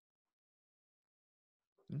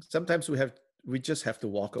 Sometimes we just have to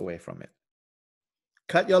walk away from it.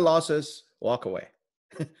 Cut your losses, walk away.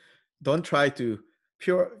 Don't try to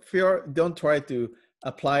don't try to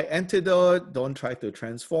apply antidote, don't try to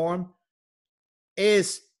transform.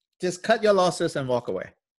 Is just cut your losses and walk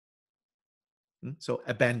away. So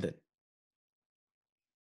abandon.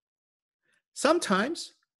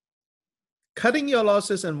 Sometimes cutting your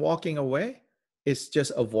losses and walking away is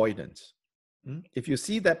just avoidance. If you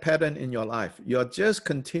see that pattern in your life, you're just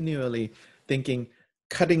continually thinking,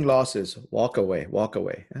 cutting losses, walk away, walk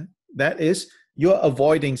away. That is, you're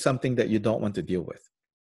avoiding something that you don't want to deal with.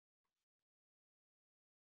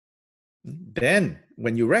 Then,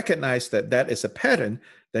 when you recognize that that is a pattern,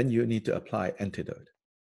 then you need to apply antidote.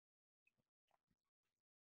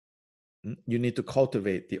 You need to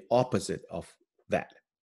cultivate the opposite of that.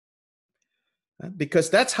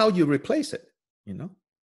 Because that's how you replace it,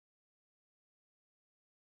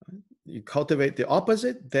 You cultivate the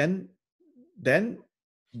opposite, then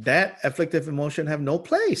that afflictive emotion have no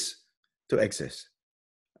place to exist.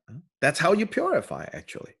 That's how you purify,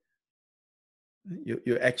 actually.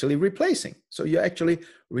 You're actually replacing. So you're actually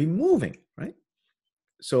removing, right?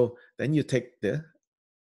 So then you take the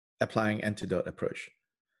applying antidote approach.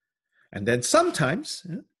 And then sometimes,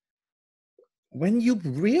 when you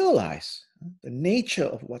realize the nature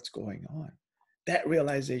of what's going on, that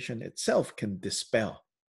realization itself can dispel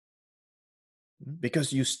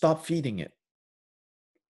because you stop feeding it.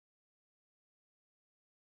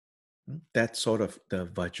 That's sort of the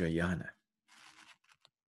Vajrayana.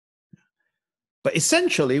 But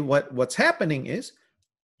essentially, what's happening is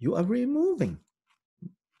you are removing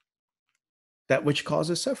that which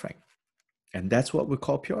causes suffering. And that's what we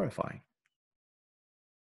call purifying.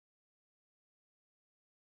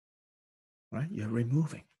 Right? You're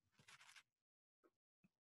removing.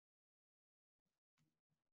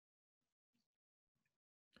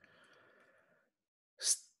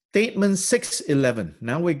 Statement 611.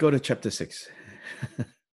 Now we go to chapter 6.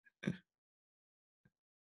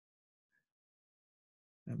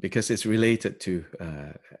 Because it's related to,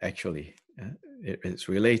 it's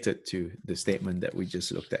related to the statement that we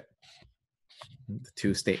just looked at. The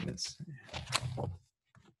two statements.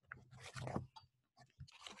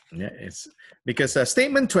 Yeah, it's because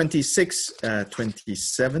statement 26,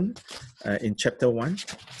 27 in chapter 1,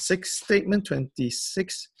 statement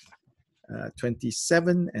 26,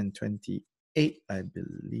 27 and 28, I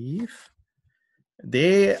believe.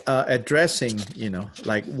 They are addressing,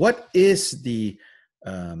 like what is the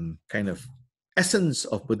kind of essence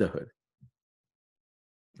of Buddhahood?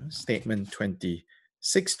 Statement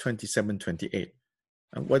 26, 27, 28.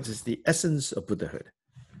 What is the essence of Buddhahood?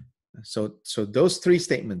 So those three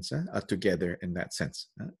statements are together in that sense,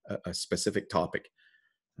 a specific topic.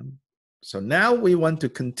 So now we want to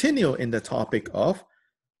continue in the topic of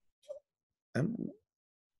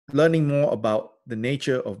learning more about the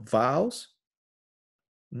nature of vows.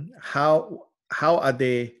 How are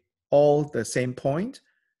they all the same point?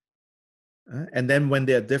 And then when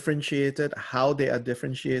they are differentiated, how they are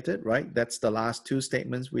differentiated, right? That's the last two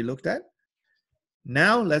statements we looked at.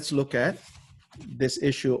 Now let's look at this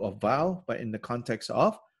issue of vow, but in the context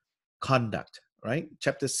of conduct, right?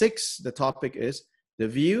 Chapter 6, the topic is the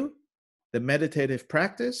view, the meditative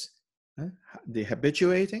practice, the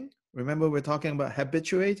habituating. Remember, we're talking about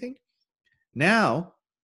habituating. Now,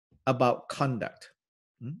 about conduct,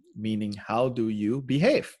 meaning how do you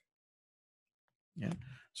behave? Yeah.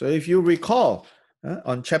 So if you recall,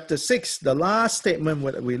 on chapter 6, the last statement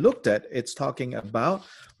that we looked at, it's talking about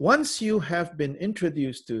once you have been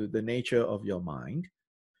introduced to the nature of your mind,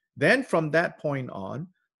 then from that point on,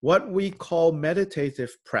 what we call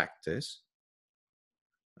meditative practice,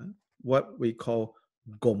 what we call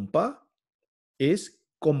gompa, is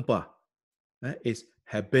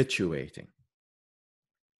habituating.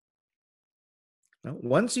 Now,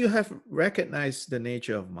 once you have recognized the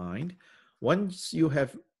nature of mind, once you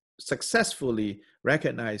have successfully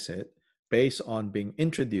recognized it based on being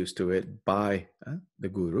introduced to it by the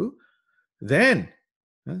guru, then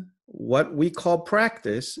what we call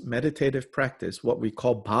practice, meditative practice, what we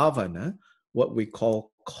call bhavana, what we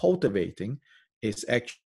call cultivating, is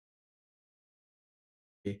actually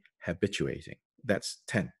habituating. That's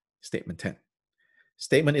 10, statement 10.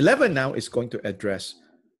 Statement 11 now is going to address,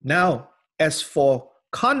 now as for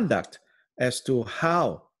conduct, as to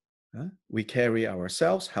how we carry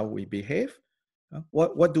ourselves, how we behave,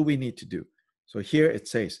 what do we need to do? So here it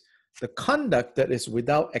says, the conduct that is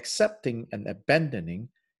without accepting and abandoning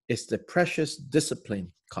is the precious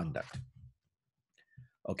discipline conduct.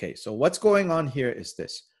 Okay, so what's going on here is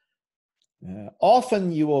this.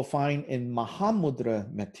 Often you will find in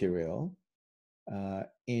Mahamudra material,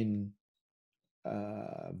 in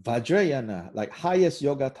Vajrayana, like highest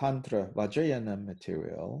Yoga Tantra Vajrayana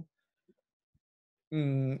material,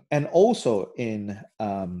 and also in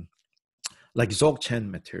like Dzogchen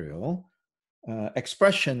material,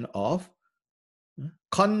 expression of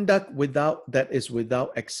conduct that is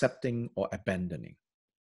without accepting or abandoning.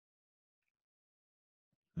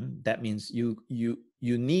 That means you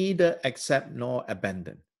neither accept nor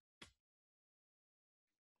abandon.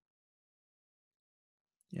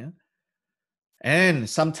 Yeah. And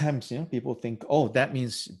sometimes people think, oh, that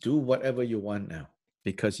means do whatever you want now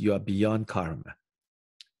because you are beyond karma.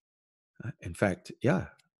 In fact, yeah,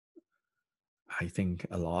 I think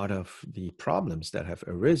a lot of the problems that have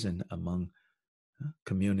arisen among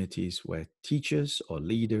communities where teachers or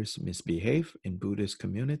leaders misbehave in Buddhist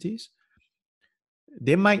communities,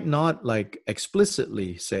 they might not like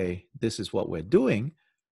explicitly say this is what we're doing,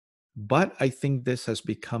 but I think this has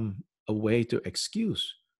become a way to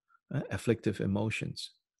excuse afflictive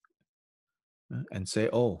emotions and say,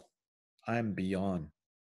 oh, I'm beyond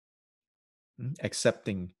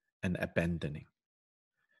accepting and abandoning.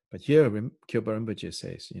 But here, Kyoba Rinpoche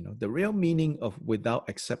says, the real meaning of without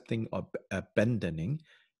accepting or abandoning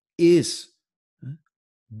is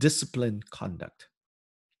disciplined conduct.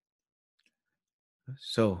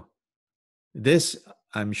 So this,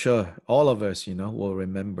 I'm sure all of us, will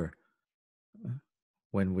remember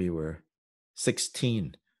when we were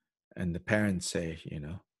 16, and the parents say,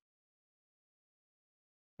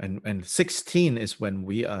 and 16 is when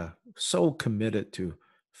we are so committed to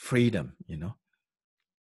freedom,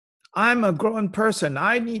 I'm a grown person.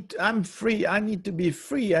 I'm free. I need to be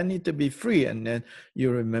free. I need to be free. And then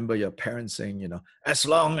you remember your parents saying, as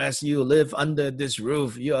long as you live under this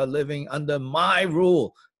roof, you are living under my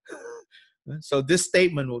rule. So this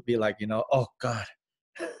statement would be like, oh God,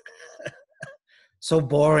 so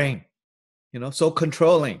boring, so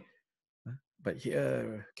controlling. But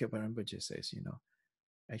here, Kilpa Rinpoche says,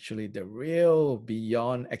 actually the real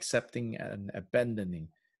beyond accepting and abandoning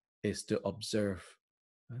is to observe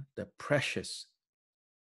the precious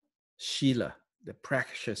Shila, the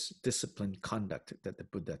precious disciplined conduct that the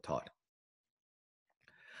Buddha taught.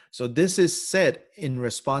 So this is said in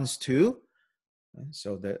response to,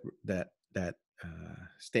 that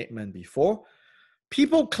statement before.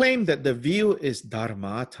 People claim that the view is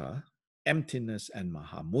dharmata, emptiness and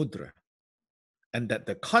mahamudra, and that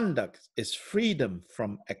the conduct is freedom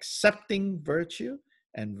from accepting virtue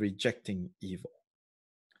and rejecting evil.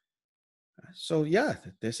 So yeah,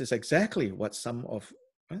 this is exactly what some of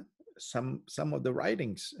the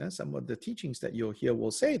writings, some of the teachings that you'll hear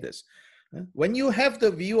will say this. When you have the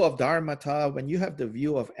view of dharmata, when you have the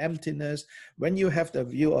view of emptiness, when you have the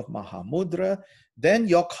view of mahamudra, then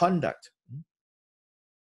your conduct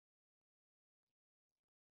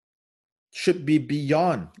should be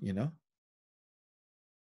beyond,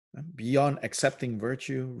 beyond accepting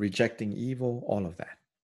virtue, rejecting evil, all of that.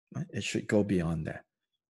 It should go beyond that.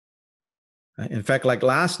 In fact, like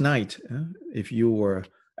last night, if you were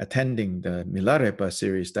attending the Milarepa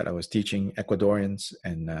series that I was teaching Ecuadorians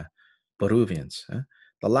and Peruvians,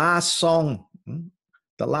 the last song,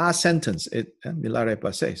 the last sentence,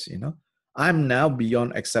 Milarepa says, I'm now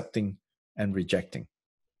beyond accepting and rejecting.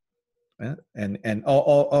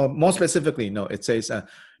 Or more specifically, no, it says,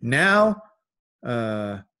 now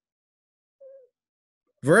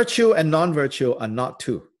virtue and non-virtue are not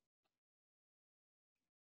two.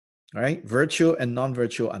 Right? Virtue and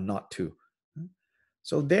non-virtue are not two.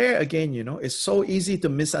 So there again, it's so easy to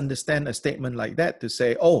misunderstand a statement like that, to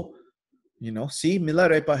say, oh, see,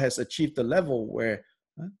 Milarepa has achieved the level where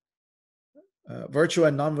virtue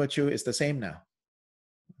and non-virtue is the same now.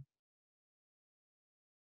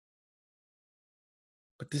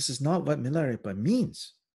 But this is not what Milarepa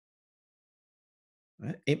means.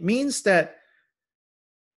 Right? It means that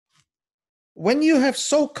when you have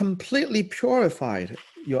so completely purified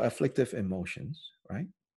your afflictive emotions, right?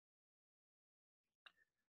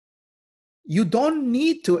 You don't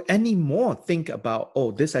need to anymore think about,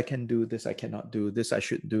 oh, this I can do, this I cannot do, this I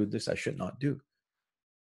should do, this I should not do.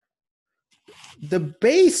 The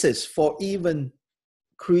basis for even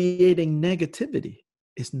creating negativity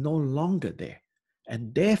is no longer there.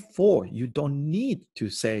 And therefore, you don't need to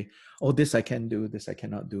say, oh, this I can do, this I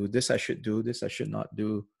cannot do, this I should do, this I should not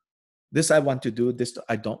do, this I want to do, this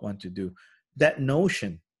I don't want to do. That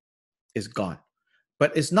notion is gone.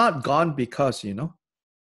 But it's not gone because,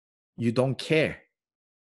 you don't care.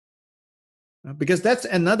 Because that's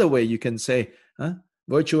another way you can say,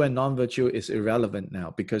 virtue and non-virtue is irrelevant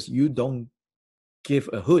now because you don't give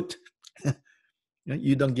a hoot.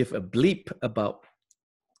 You don't give a bleep about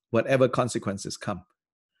whatever consequences come.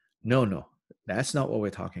 No, that's not what we're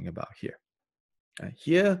talking about here.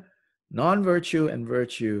 Here, non-virtue and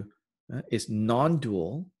virtue is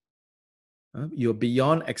non-dual. You're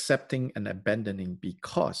beyond accepting and abandoning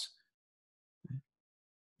because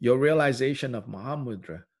your realization of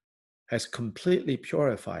Mahamudra has completely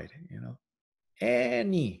purified,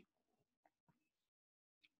 any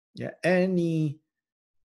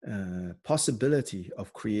possibility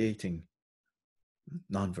of creating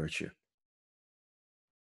non-virtue.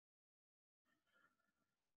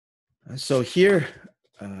 So here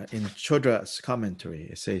in Chodra's commentary,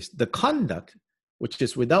 it says, the conduct, which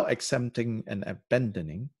is without accepting and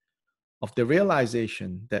abandoning, of the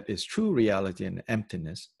realization that is true reality and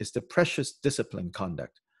emptiness, is the precious disciplined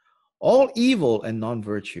conduct. All evil and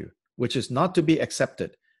non-virtue, which is not to be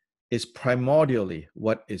accepted, is primordially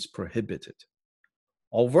what is prohibited.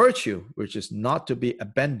 All virtue, which is not to be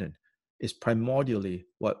abandoned, is primordially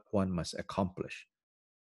what one must accomplish.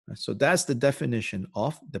 So that's the definition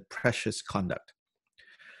of the precious conduct.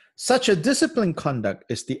 Such a disciplined conduct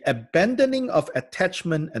is the abandoning of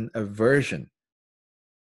attachment and aversion.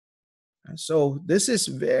 So this is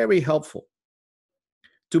very helpful.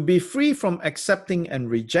 To be free from accepting and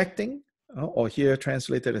rejecting, or here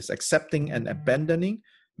translated as accepting and abandoning,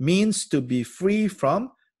 means to be free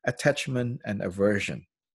from attachment and aversion.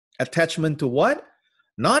 Attachment to what?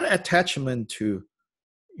 Not attachment to,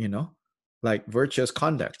 like virtuous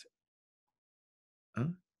conduct.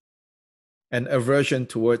 and aversion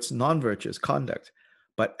towards non-virtuous conduct,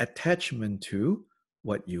 but attachment to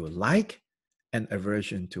what you like and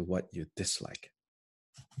aversion to what you dislike.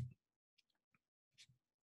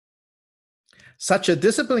 Such a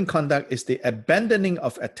disciplined conduct is the abandoning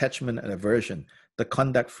of attachment and aversion, the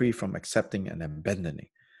conduct free from accepting and abandoning.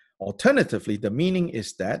 Alternatively, the meaning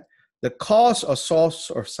is that the cause or source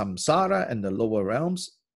of samsara and the lower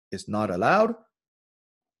realms is not allowed,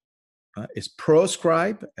 is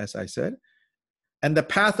proscribed, as I said, and the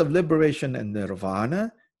path of liberation and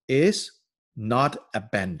nirvana is not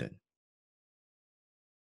abandoned.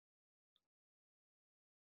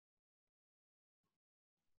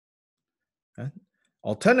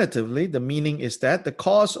 Alternatively, the meaning is that the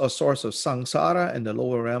cause or source of samsara and the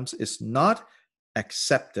lower realms is not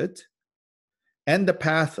accepted, and the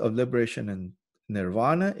path of liberation and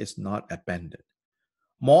nirvana is not abandoned.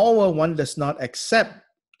 Moreover, one does not accept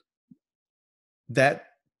that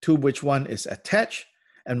to which one is attached,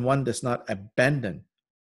 and one does not abandon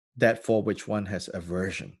that for which one has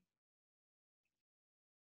aversion.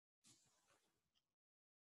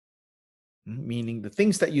 Meaning the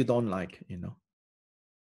things that you don't like,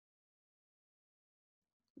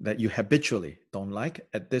 that you habitually don't like,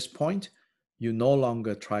 at this point, you no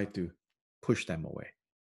longer try to push them away.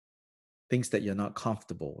 Things that you're not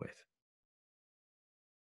comfortable with.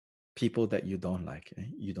 People that you don't like,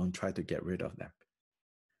 you don't try to get rid of them.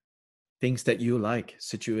 Things that you like,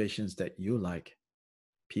 situations that you like,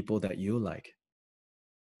 people that you like,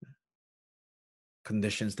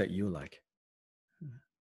 conditions that you like.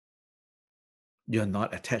 You're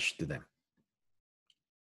not attached to them.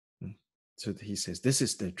 So he says, this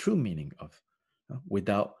is the true meaning of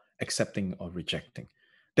without accepting or rejecting.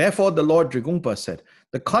 Therefore, the Lord Drigungpa said,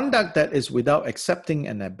 the conduct that is without accepting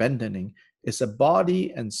and abandoning is a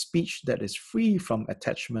body and speech that is free from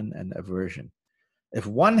attachment and aversion. If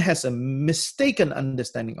one has a mistaken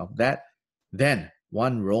understanding of that, then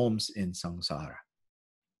one roams in samsara.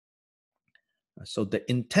 So the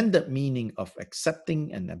intended meaning of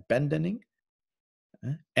accepting and abandoning,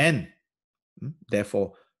 and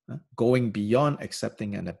therefore going beyond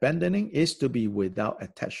accepting and abandoning, is to be without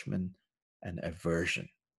attachment and aversion.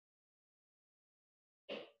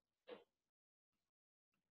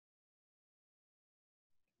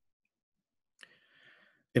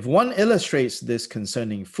 If one illustrates this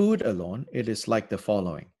concerning food alone, it is like the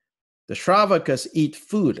following. The Shravakas eat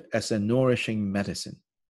food as a nourishing medicine.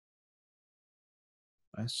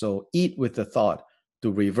 So eat with the thought,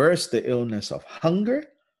 to reverse the illness of hunger,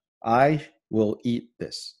 I will eat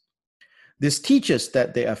this. This teaches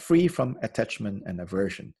that they are free from attachment and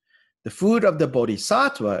aversion. The food of the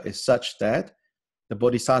Bodhisattva is such that the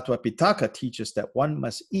Bodhisattva Pitaka teaches that one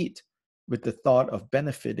must eat with the thought of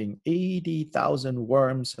benefiting 80,000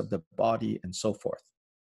 worms of the body and so forth.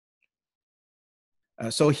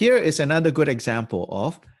 So here is another good example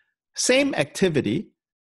of same activity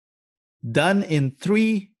done in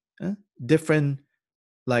three different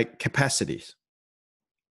capacities.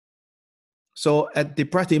 So at the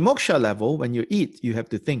pratimoksha level, when you eat, you have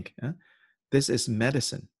to think, this is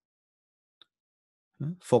medicine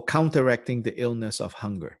for counteracting the illness of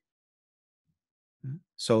hunger.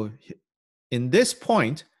 So in this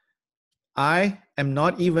point, I am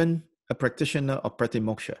not even a practitioner of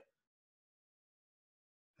pratimoksha.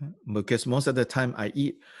 Because most of the time I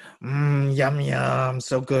eat, yum, yum,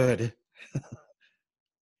 so good.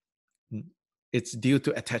 It's due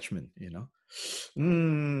to attachment, yum,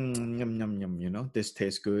 yum, yum, this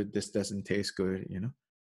tastes good, this doesn't taste good,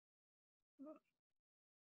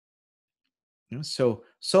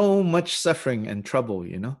 So much suffering and trouble,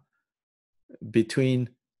 between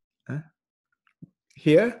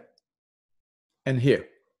here and here.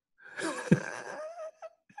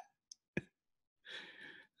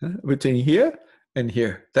 Between here and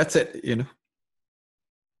here. That's it,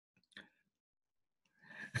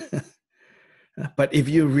 But if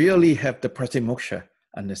you really have the pratimoksha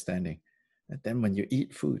understanding, then when you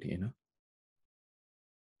eat food, you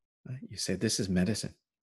say, this is medicine.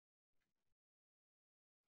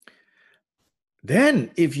 Then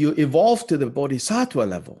if you evolve to the bodhisattva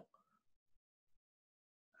level,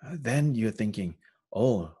 then you're thinking,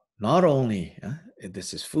 oh, not only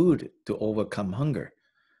this is food to overcome hunger,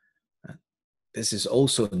 this is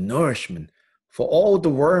also nourishment for all the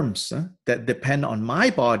worms that depend on my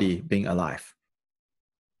body being alive.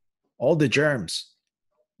 All the germs,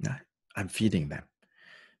 I'm feeding them.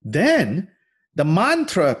 Then the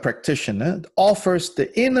mantra practitioner offers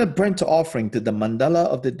the inner burnt offering to the mandala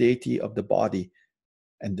of the deity of the body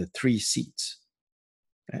and the three seats.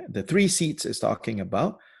 The three seats is talking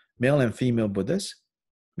about male and female Buddhas,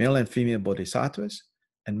 male and female bodhisattvas,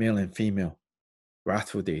 and male and female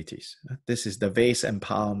wrathful deities. This is the vase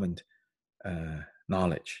empowerment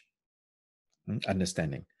knowledge,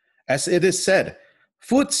 understanding. As it is said,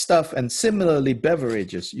 foodstuff and similarly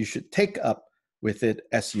beverages you should take up with it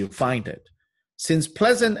as you find it. Since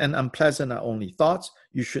pleasant and unpleasant are only thoughts,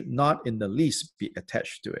 you should not in the least be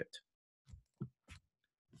attached to it.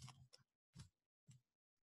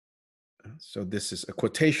 So this is a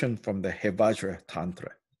quotation from the Hevajra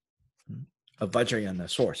Tantra, a Vajrayana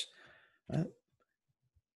source.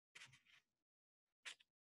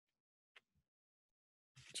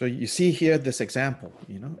 So you see here this example,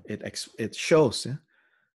 it shows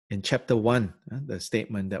in chapter 1, the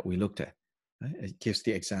statement that we looked at. It gives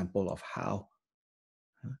the example of how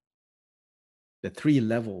the 3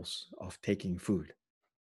 levels of taking food.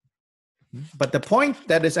 But the point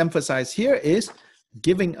that is emphasized here is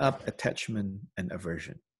giving up attachment and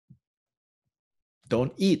aversion.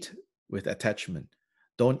 Don't eat with attachment.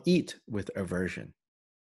 Don't eat with aversion.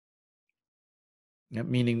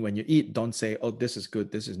 Meaning when you eat, don't say, oh, this is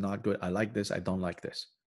good, this is not good, I like this, I don't like this.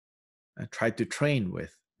 Try to train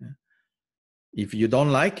with. If you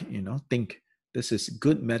don't like, think this is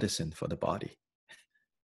good medicine for the body.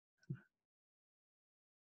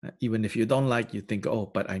 Even if you don't like, you think, oh,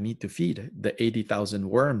 but I need to feed the 80,000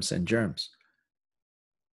 worms and germs.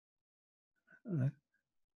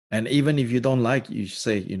 And even if you don't like, you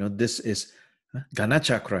say, this is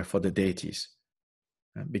Ganachakra for the deities.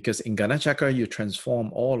 Because in Ganachakra, you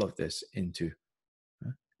transform all of this into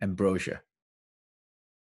ambrosia.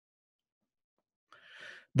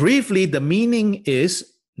 Briefly, the meaning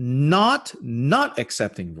is not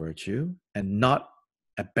accepting virtue and not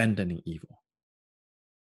abandoning evil.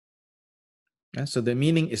 So the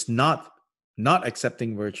meaning is not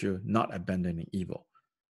accepting virtue, not abandoning evil.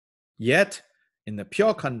 Yet, in the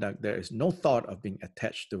pure conduct, there is no thought of being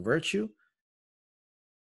attached to virtue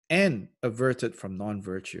and averted from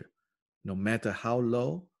non-virtue, no matter how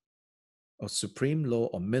low or supreme low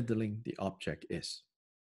or middling the object is.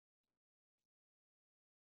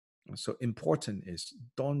 So important is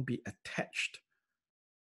don't be attached.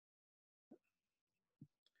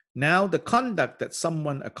 Now, the conduct that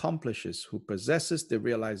someone accomplishes who possesses the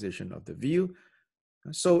realization of the view.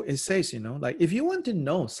 So it says, like if you want to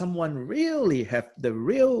know someone really have the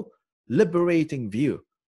real liberating view,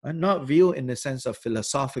 and not view in the sense of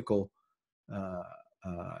philosophical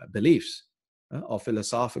beliefs or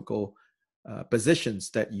philosophical positions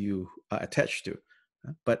that you are attached to,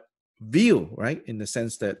 but view, right? In the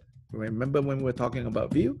sense that, remember when we were talking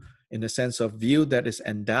about view, in the sense of view that is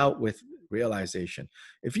endowed with realization.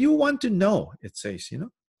 If you want to know, it says,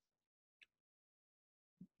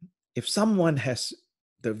 if someone has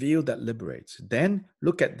the view that liberates, then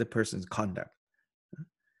look at the person's conduct.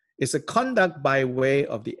 It's a conduct by way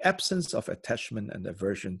of the absence of attachment and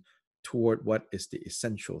aversion toward what is the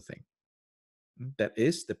essential thing. That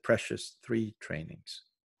is the precious 3 trainings.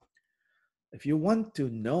 If you want to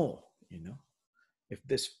know, if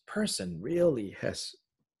this person really has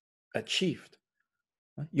achieved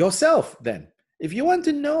yourself, then if you want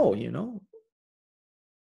to know,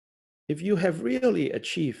 if you have really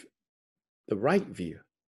achieved the right view,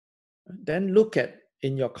 then look at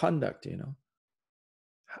in your conduct,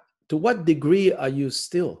 to what degree are you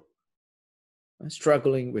still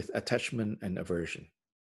struggling with attachment and aversion?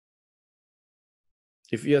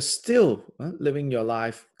 If you're still living your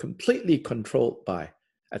life completely controlled by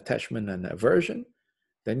attachment and aversion,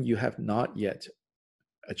 then you have not yet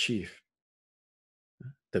achieved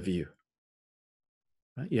the view.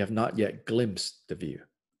 You have not yet glimpsed the view.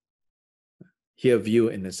 Here, view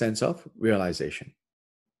in the sense of realization.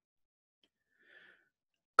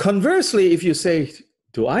 Conversely, if you say,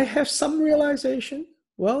 do I have some realization?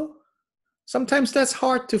 Well, sometimes that's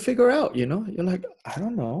hard to figure out, You're like, I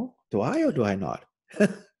don't know. Do I or do I not?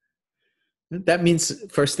 That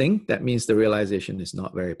means, first thing, that means the realization is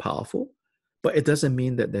not very powerful, but it doesn't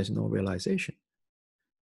mean that there's no realization.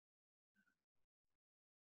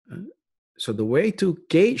 So the way to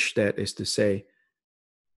gauge that is to say,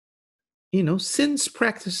 since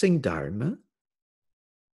practicing Dharma,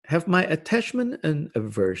 have my attachment and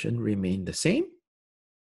aversion remained the same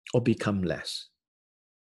or become less?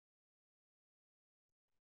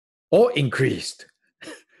 Or increased?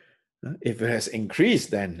 If it has increased,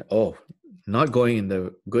 then, not going in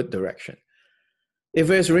the good direction. If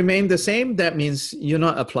it has remained the same, that means you're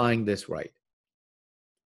not applying this right.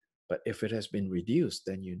 But if it has been reduced,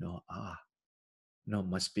 then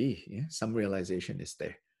must be, some realization is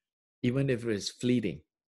there. Even if it is fleeting,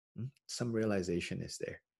 some realization is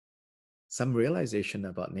there. Some realization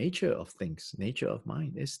about nature of things, nature of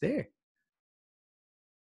mind is there.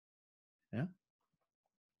 Yeah.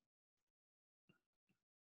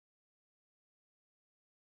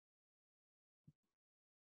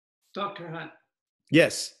 Dr. Hunt,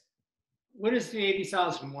 Yes. what is the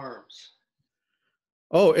 80,000 worms?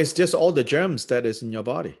 Oh, it's just all the germs that is in your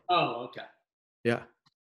body. Oh, okay. Yeah.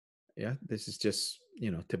 Yeah. This is just,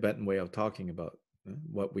 Tibetan way of talking about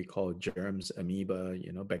what we call germs, amoeba,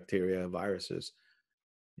 bacteria, viruses.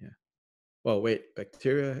 Yeah. Well, wait,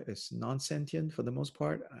 bacteria is non-sentient for the most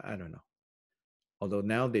part. I don't know. Although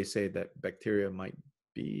now they say that bacteria might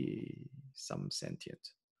be some sentient.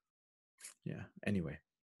 Yeah. Anyway,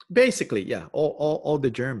 basically, yeah, all the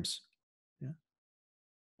germs. Yeah.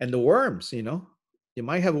 And the worms, you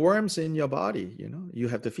might have worms in your body, you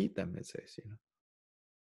have to feed them, it says.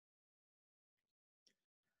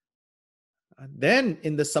 Then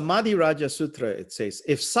in the Samadhi Raja Sutra, it says,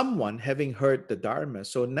 if someone having heard the Dharma,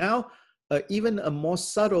 so now even a more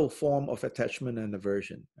subtle form of attachment and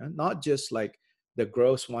aversion, not just like the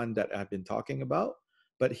gross one that I've been talking about,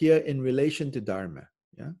 but here in relation to Dharma.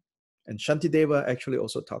 Yeah. And Shantideva actually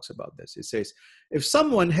also talks about this. It says, if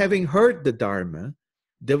someone having heard the Dharma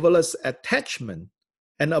develops attachment,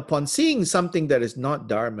 and upon seeing something that is not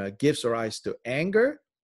Dharma gives rise to anger,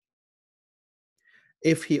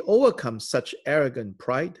 if he overcomes such arrogant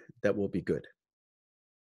pride, that will be good.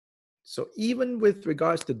 So even with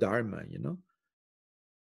regards to Dharma,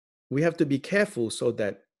 we have to be careful so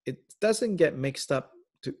that it doesn't get mixed up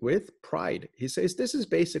with pride. He says this is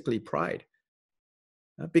basically pride.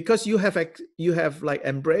 Because you have like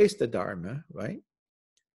embraced the Dharma, right?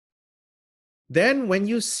 Then when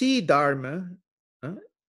you see Dharma,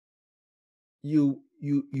 you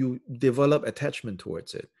develop attachment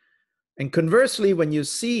towards it. And conversely, when you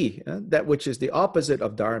see that which is the opposite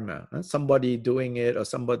of Dharma, somebody doing it or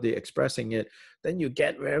somebody expressing it, then you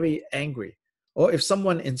get very angry. Or if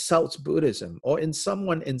someone insults Buddhism, or if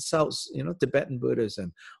someone insults, Tibetan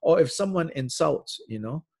Buddhism, or if someone insults,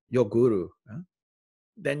 your guru,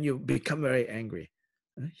 then you become very angry.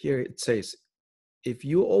 Here it says, if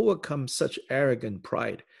you overcome such arrogant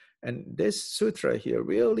pride, and this sutra here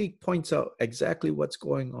really points out exactly what's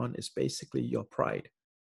going on is basically your pride.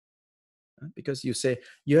 Because you say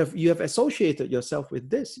you have associated yourself with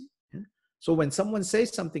this. So when someone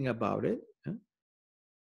says something about it,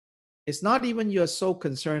 it's not even you're so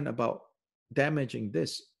concerned about damaging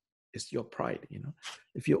this, it's your pride.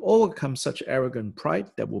 If you overcome such arrogant pride,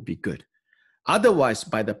 that will be good. Otherwise,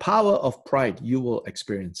 by the power of pride, you will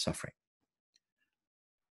experience suffering.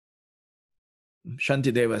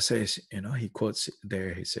 Shantideva says, he quotes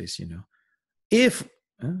there, he says, if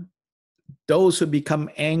those who become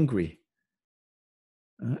angry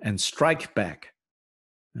and strike back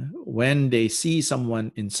when they see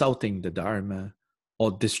someone insulting the Dharma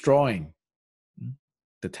or destroying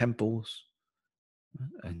the temples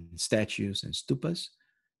and statues and stupas,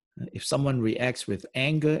 if someone reacts with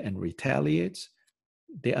anger and retaliates,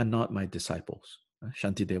 they are not my disciples.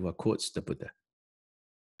 Shantideva quotes the Buddha.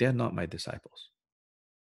 They are not my disciples.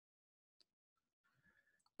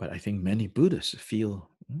 But I think many Buddhists feel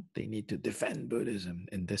they need to defend Buddhism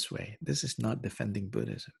in this way. This is not defending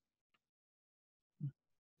Buddhism.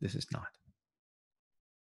 This is not.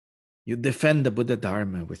 You defend the Buddha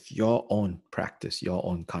Dharma with your own practice, your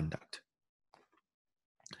own conduct.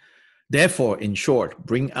 Therefore, in short,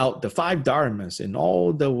 bring out the 5 dharmas in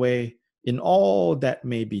all that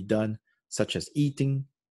may be done, such as eating,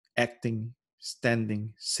 acting,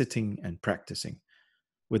 standing, sitting, and practicing,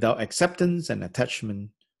 without acceptance and attachment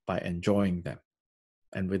by enjoying them,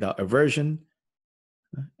 and without aversion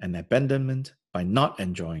and abandonment by not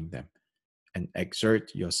enjoying them, and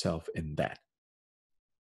exert yourself in that.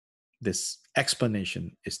 This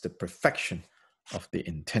explanation is the perfection of the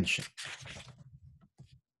intention.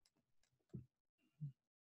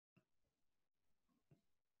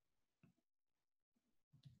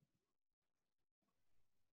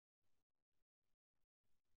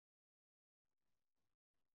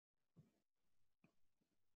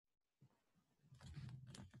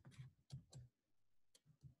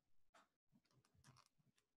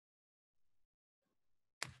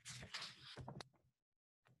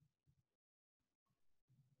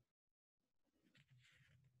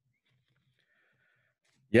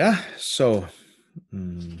 Yeah, so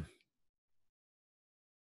in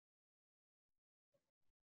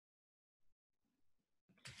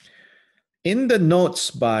the notes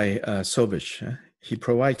by Sobich, he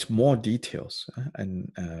provides more details. And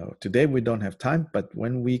today we don't have time, but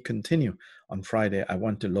when we continue on Friday, I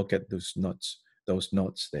want to look at those notes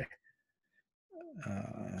there.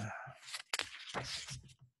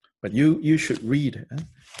 But you should read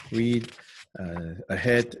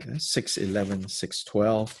ahead 6:11,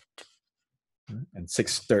 6:12, and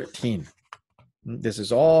 6:13. This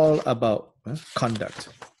is all about conduct.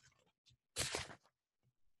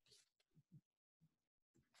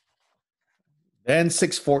 Then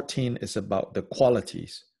 6:14 is about the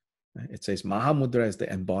qualities. It says Mahamudra is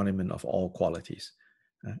the embodiment of all qualities.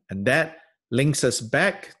 And that links us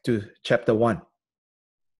back to chapter 1.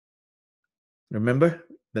 Remember,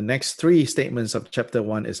 the next 3 statements of chapter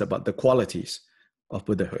 1 is about the qualities of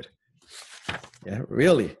Buddhahood. Yeah,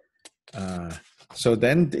 really. So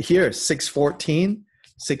then here, 6:14,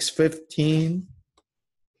 6:15,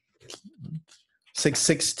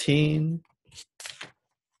 6:16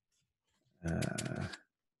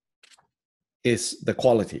 is the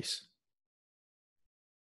qualities.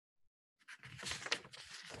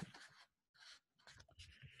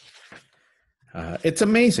 It's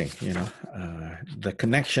amazing, the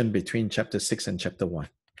connection between chapter 6 and chapter 1.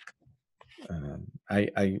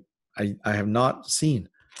 I have not seen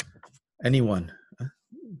anyone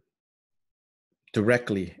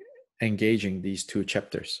directly engaging these 2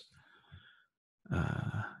 chapters.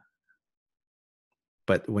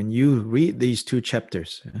 But when you read these 2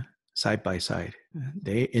 chapters side by side,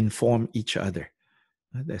 they inform each other.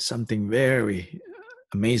 There's something very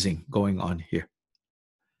amazing going on here.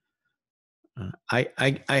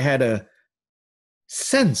 I had a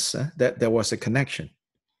sense that there was a connection.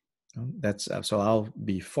 So I'll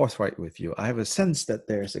be forthright with you. I have a sense that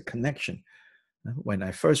there's a connection. When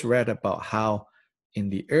I first read about how in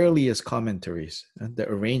the earliest commentaries, the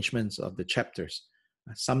arrangements of the chapters,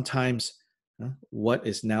 sometimes what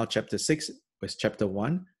is now chapter 6 was chapter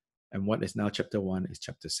 1, and what is now chapter 1 is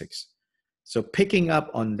chapter 6. So picking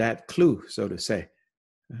up on that clue, so to say,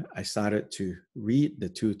 I started to read the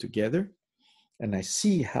 2 together, and I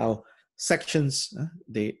see how sections,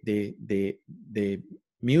 they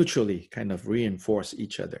mutually kind of reinforce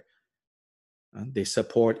each other. They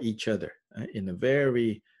support each other in a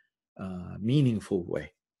very meaningful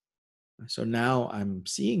way. So now I'm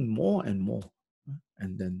seeing more and more.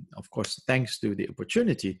 And then, of course, thanks to the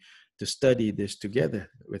opportunity to study this together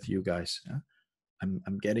with you guys,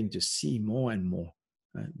 I'm getting to see more and more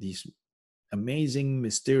these amazing,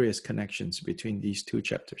 mysterious connections between these 2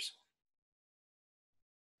 chapters.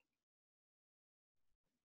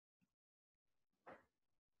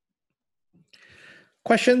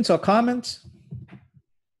 Questions or comments?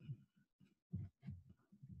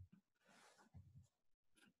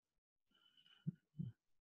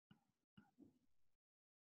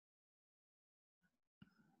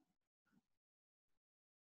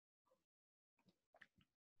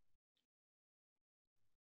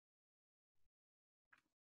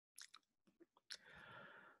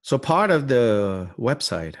 So part of the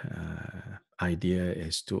website idea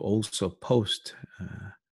is to also post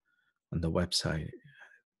on the website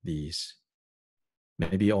these.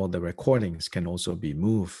 Maybe all the recordings can also be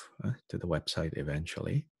moved to the website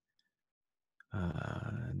eventually.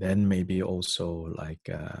 Then maybe also like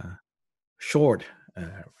short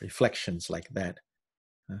reflections like that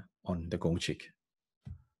on the Gongchik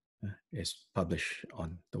is published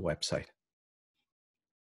on the website.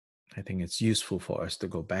 I think it's useful for us to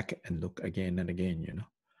go back and look again and again,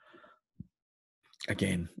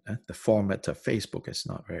 Again, the format of Facebook is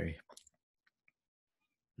not very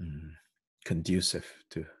conducive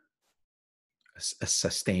to a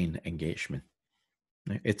sustained engagement.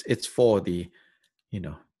 It's for the,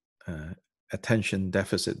 attention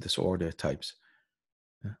deficit disorder types,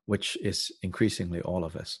 which is increasingly all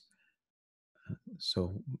of us.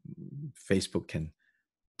 So Facebook can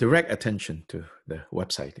direct attention to the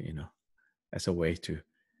website, as a way to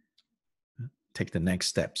take the next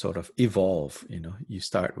step, sort of evolve. You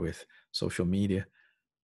start with social media,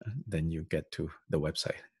 then you get to the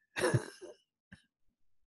website.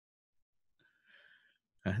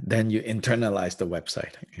 Then you internalize the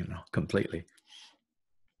website, completely.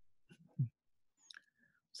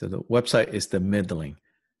 So the website is the middling,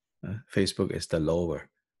 Facebook is the lower,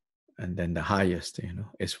 and then the highest,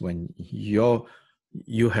 is when you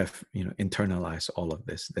have, internalized all of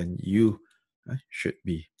this. Then you should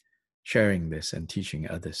be sharing this and teaching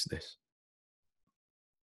others this.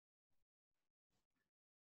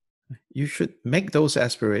 You should make those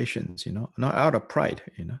aspirations, not out of pride,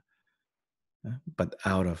 but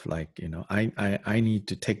out of like, I need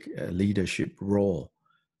to take a leadership role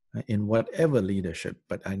in whatever leadership,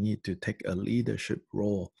 but I need to take a leadership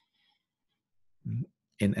role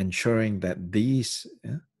in ensuring that these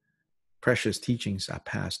precious teachings are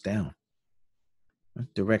passed down.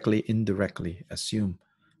 Directly, indirectly, assume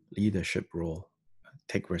leadership role,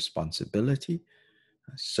 take responsibility,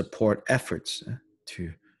 support efforts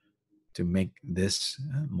to make this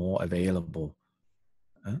more available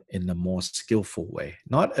in a more skillful way.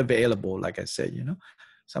 Not available, like I said, you know,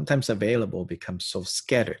 sometimes available becomes so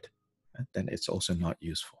scattered, then it's also not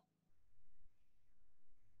useful.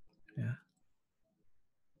 Yeah.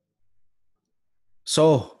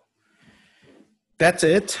 So that's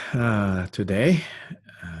it today.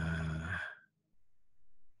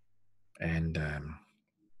 And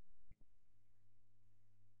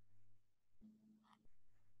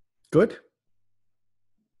good.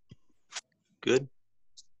 Good.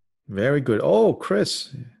 Very good. Oh,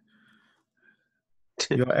 Chris,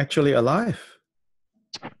 you're actually alive.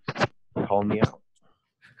 Call me out.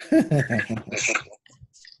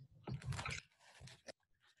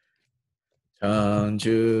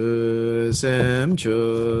 Changju Semchu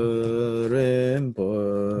Rinpoche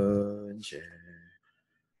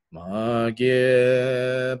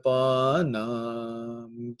Magye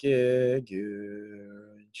Panam Ge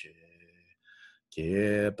Gyurche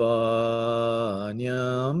Ge Pa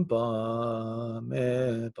Nyam Pa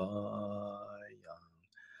Me Pa Yang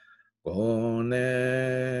Gong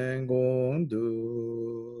Gong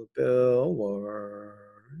Du Bel War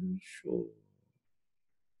Shu.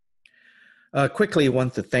 Quickly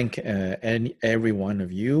want to thank every one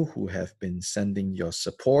of you who have been sending your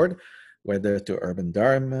support, whether to Urban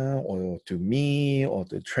Dharma or to me or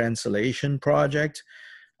to Translation Project.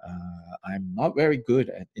 I'm not very good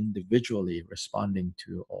at individually responding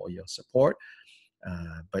to all your support.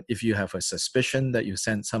 But if you have a suspicion that you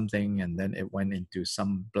sent something and then it went into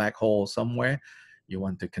some black hole somewhere, you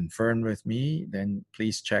want to confirm with me, then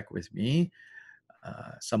please check with me.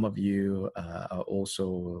 Some of you are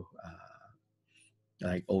also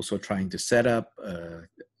also trying to set up a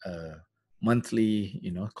monthly,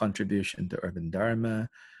 you know, contribution to Urban Dharma.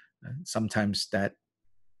 Sometimes that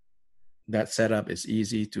setup is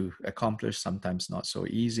easy to accomplish, sometimes not so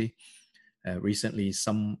easy. Recently,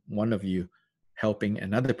 one of you helping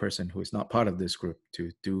another person who is not part of this group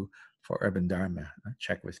to do for Urban Dharma,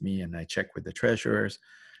 check with me, and I check with the treasurers,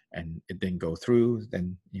 and it didn't go through.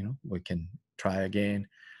 Then, you know, we can try again.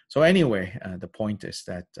 So anyway, the point is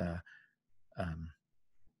that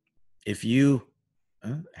if you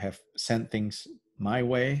have sent things my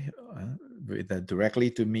way, either directly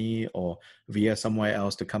to me or via somewhere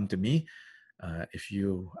else to come to me, if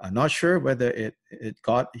you are not sure whether it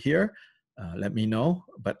got here, let me know.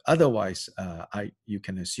 But otherwise, you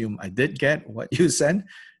can assume I did get what you sent,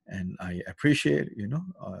 and I appreciate, you know,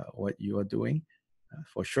 what you are doing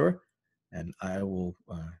for sure, and I will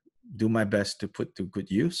do my best to put to good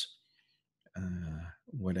use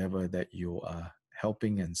whatever that you are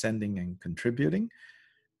helping and sending and contributing.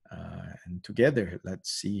 And together,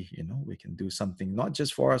 let's see, you know, we can do something not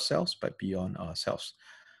just for ourselves, but beyond ourselves.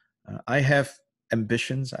 I have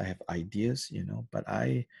ambitions, I have ideas, you know, but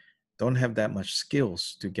I don't have that much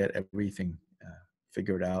skills to get everything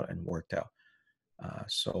figured out and worked out.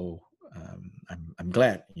 So I'm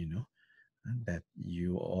glad, you know, that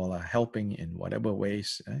you all are helping in whatever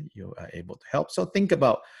ways you are able to help. So think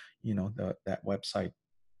about, you know, that website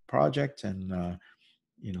project, and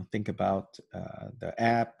you know, think about the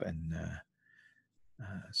app, and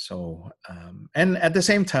and at the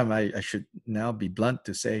same time, I should now be blunt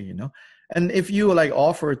to say, you know, and if you like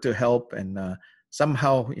offer to help, and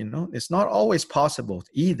somehow, you know, it's not always possible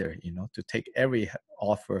either, you know, to take every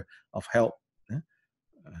offer of help.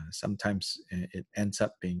 Sometimes it ends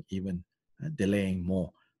up being even delaying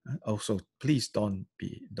more. Also, please don't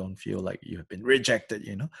feel like you have been rejected,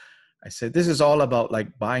 you know. I said this is all about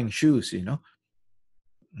like buying shoes, you know.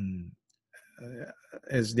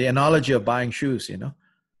 Is the analogy of buying shoes, you know.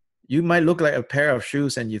 You might look like a pair of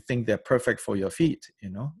shoes and you think they're perfect for your feet, you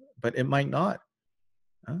know, but it might not.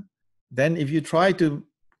 Then if you try to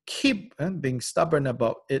keep being stubborn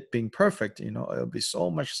about it being perfect, you know, it'll be so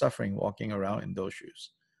much suffering walking around in those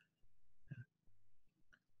shoes.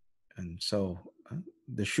 And so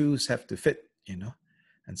the shoes have to fit, you know,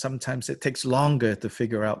 and sometimes it takes longer to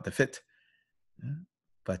figure out the fit.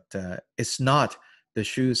 But it's not the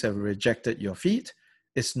shoes have rejected your feet.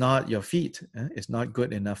 It's not your feet. It's not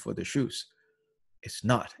good enough for the shoes. It's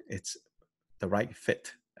not. It's the right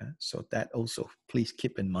fit. So that also please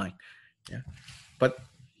keep in mind. Yeah. But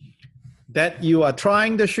that you are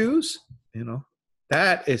trying the shoes, you know,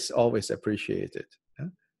 that is always appreciated.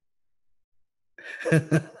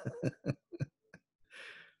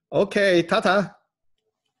 Okay, Tata.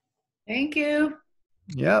 Thank you.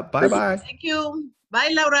 Yeah, bye-bye. Thank you. Bye,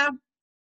 Laura.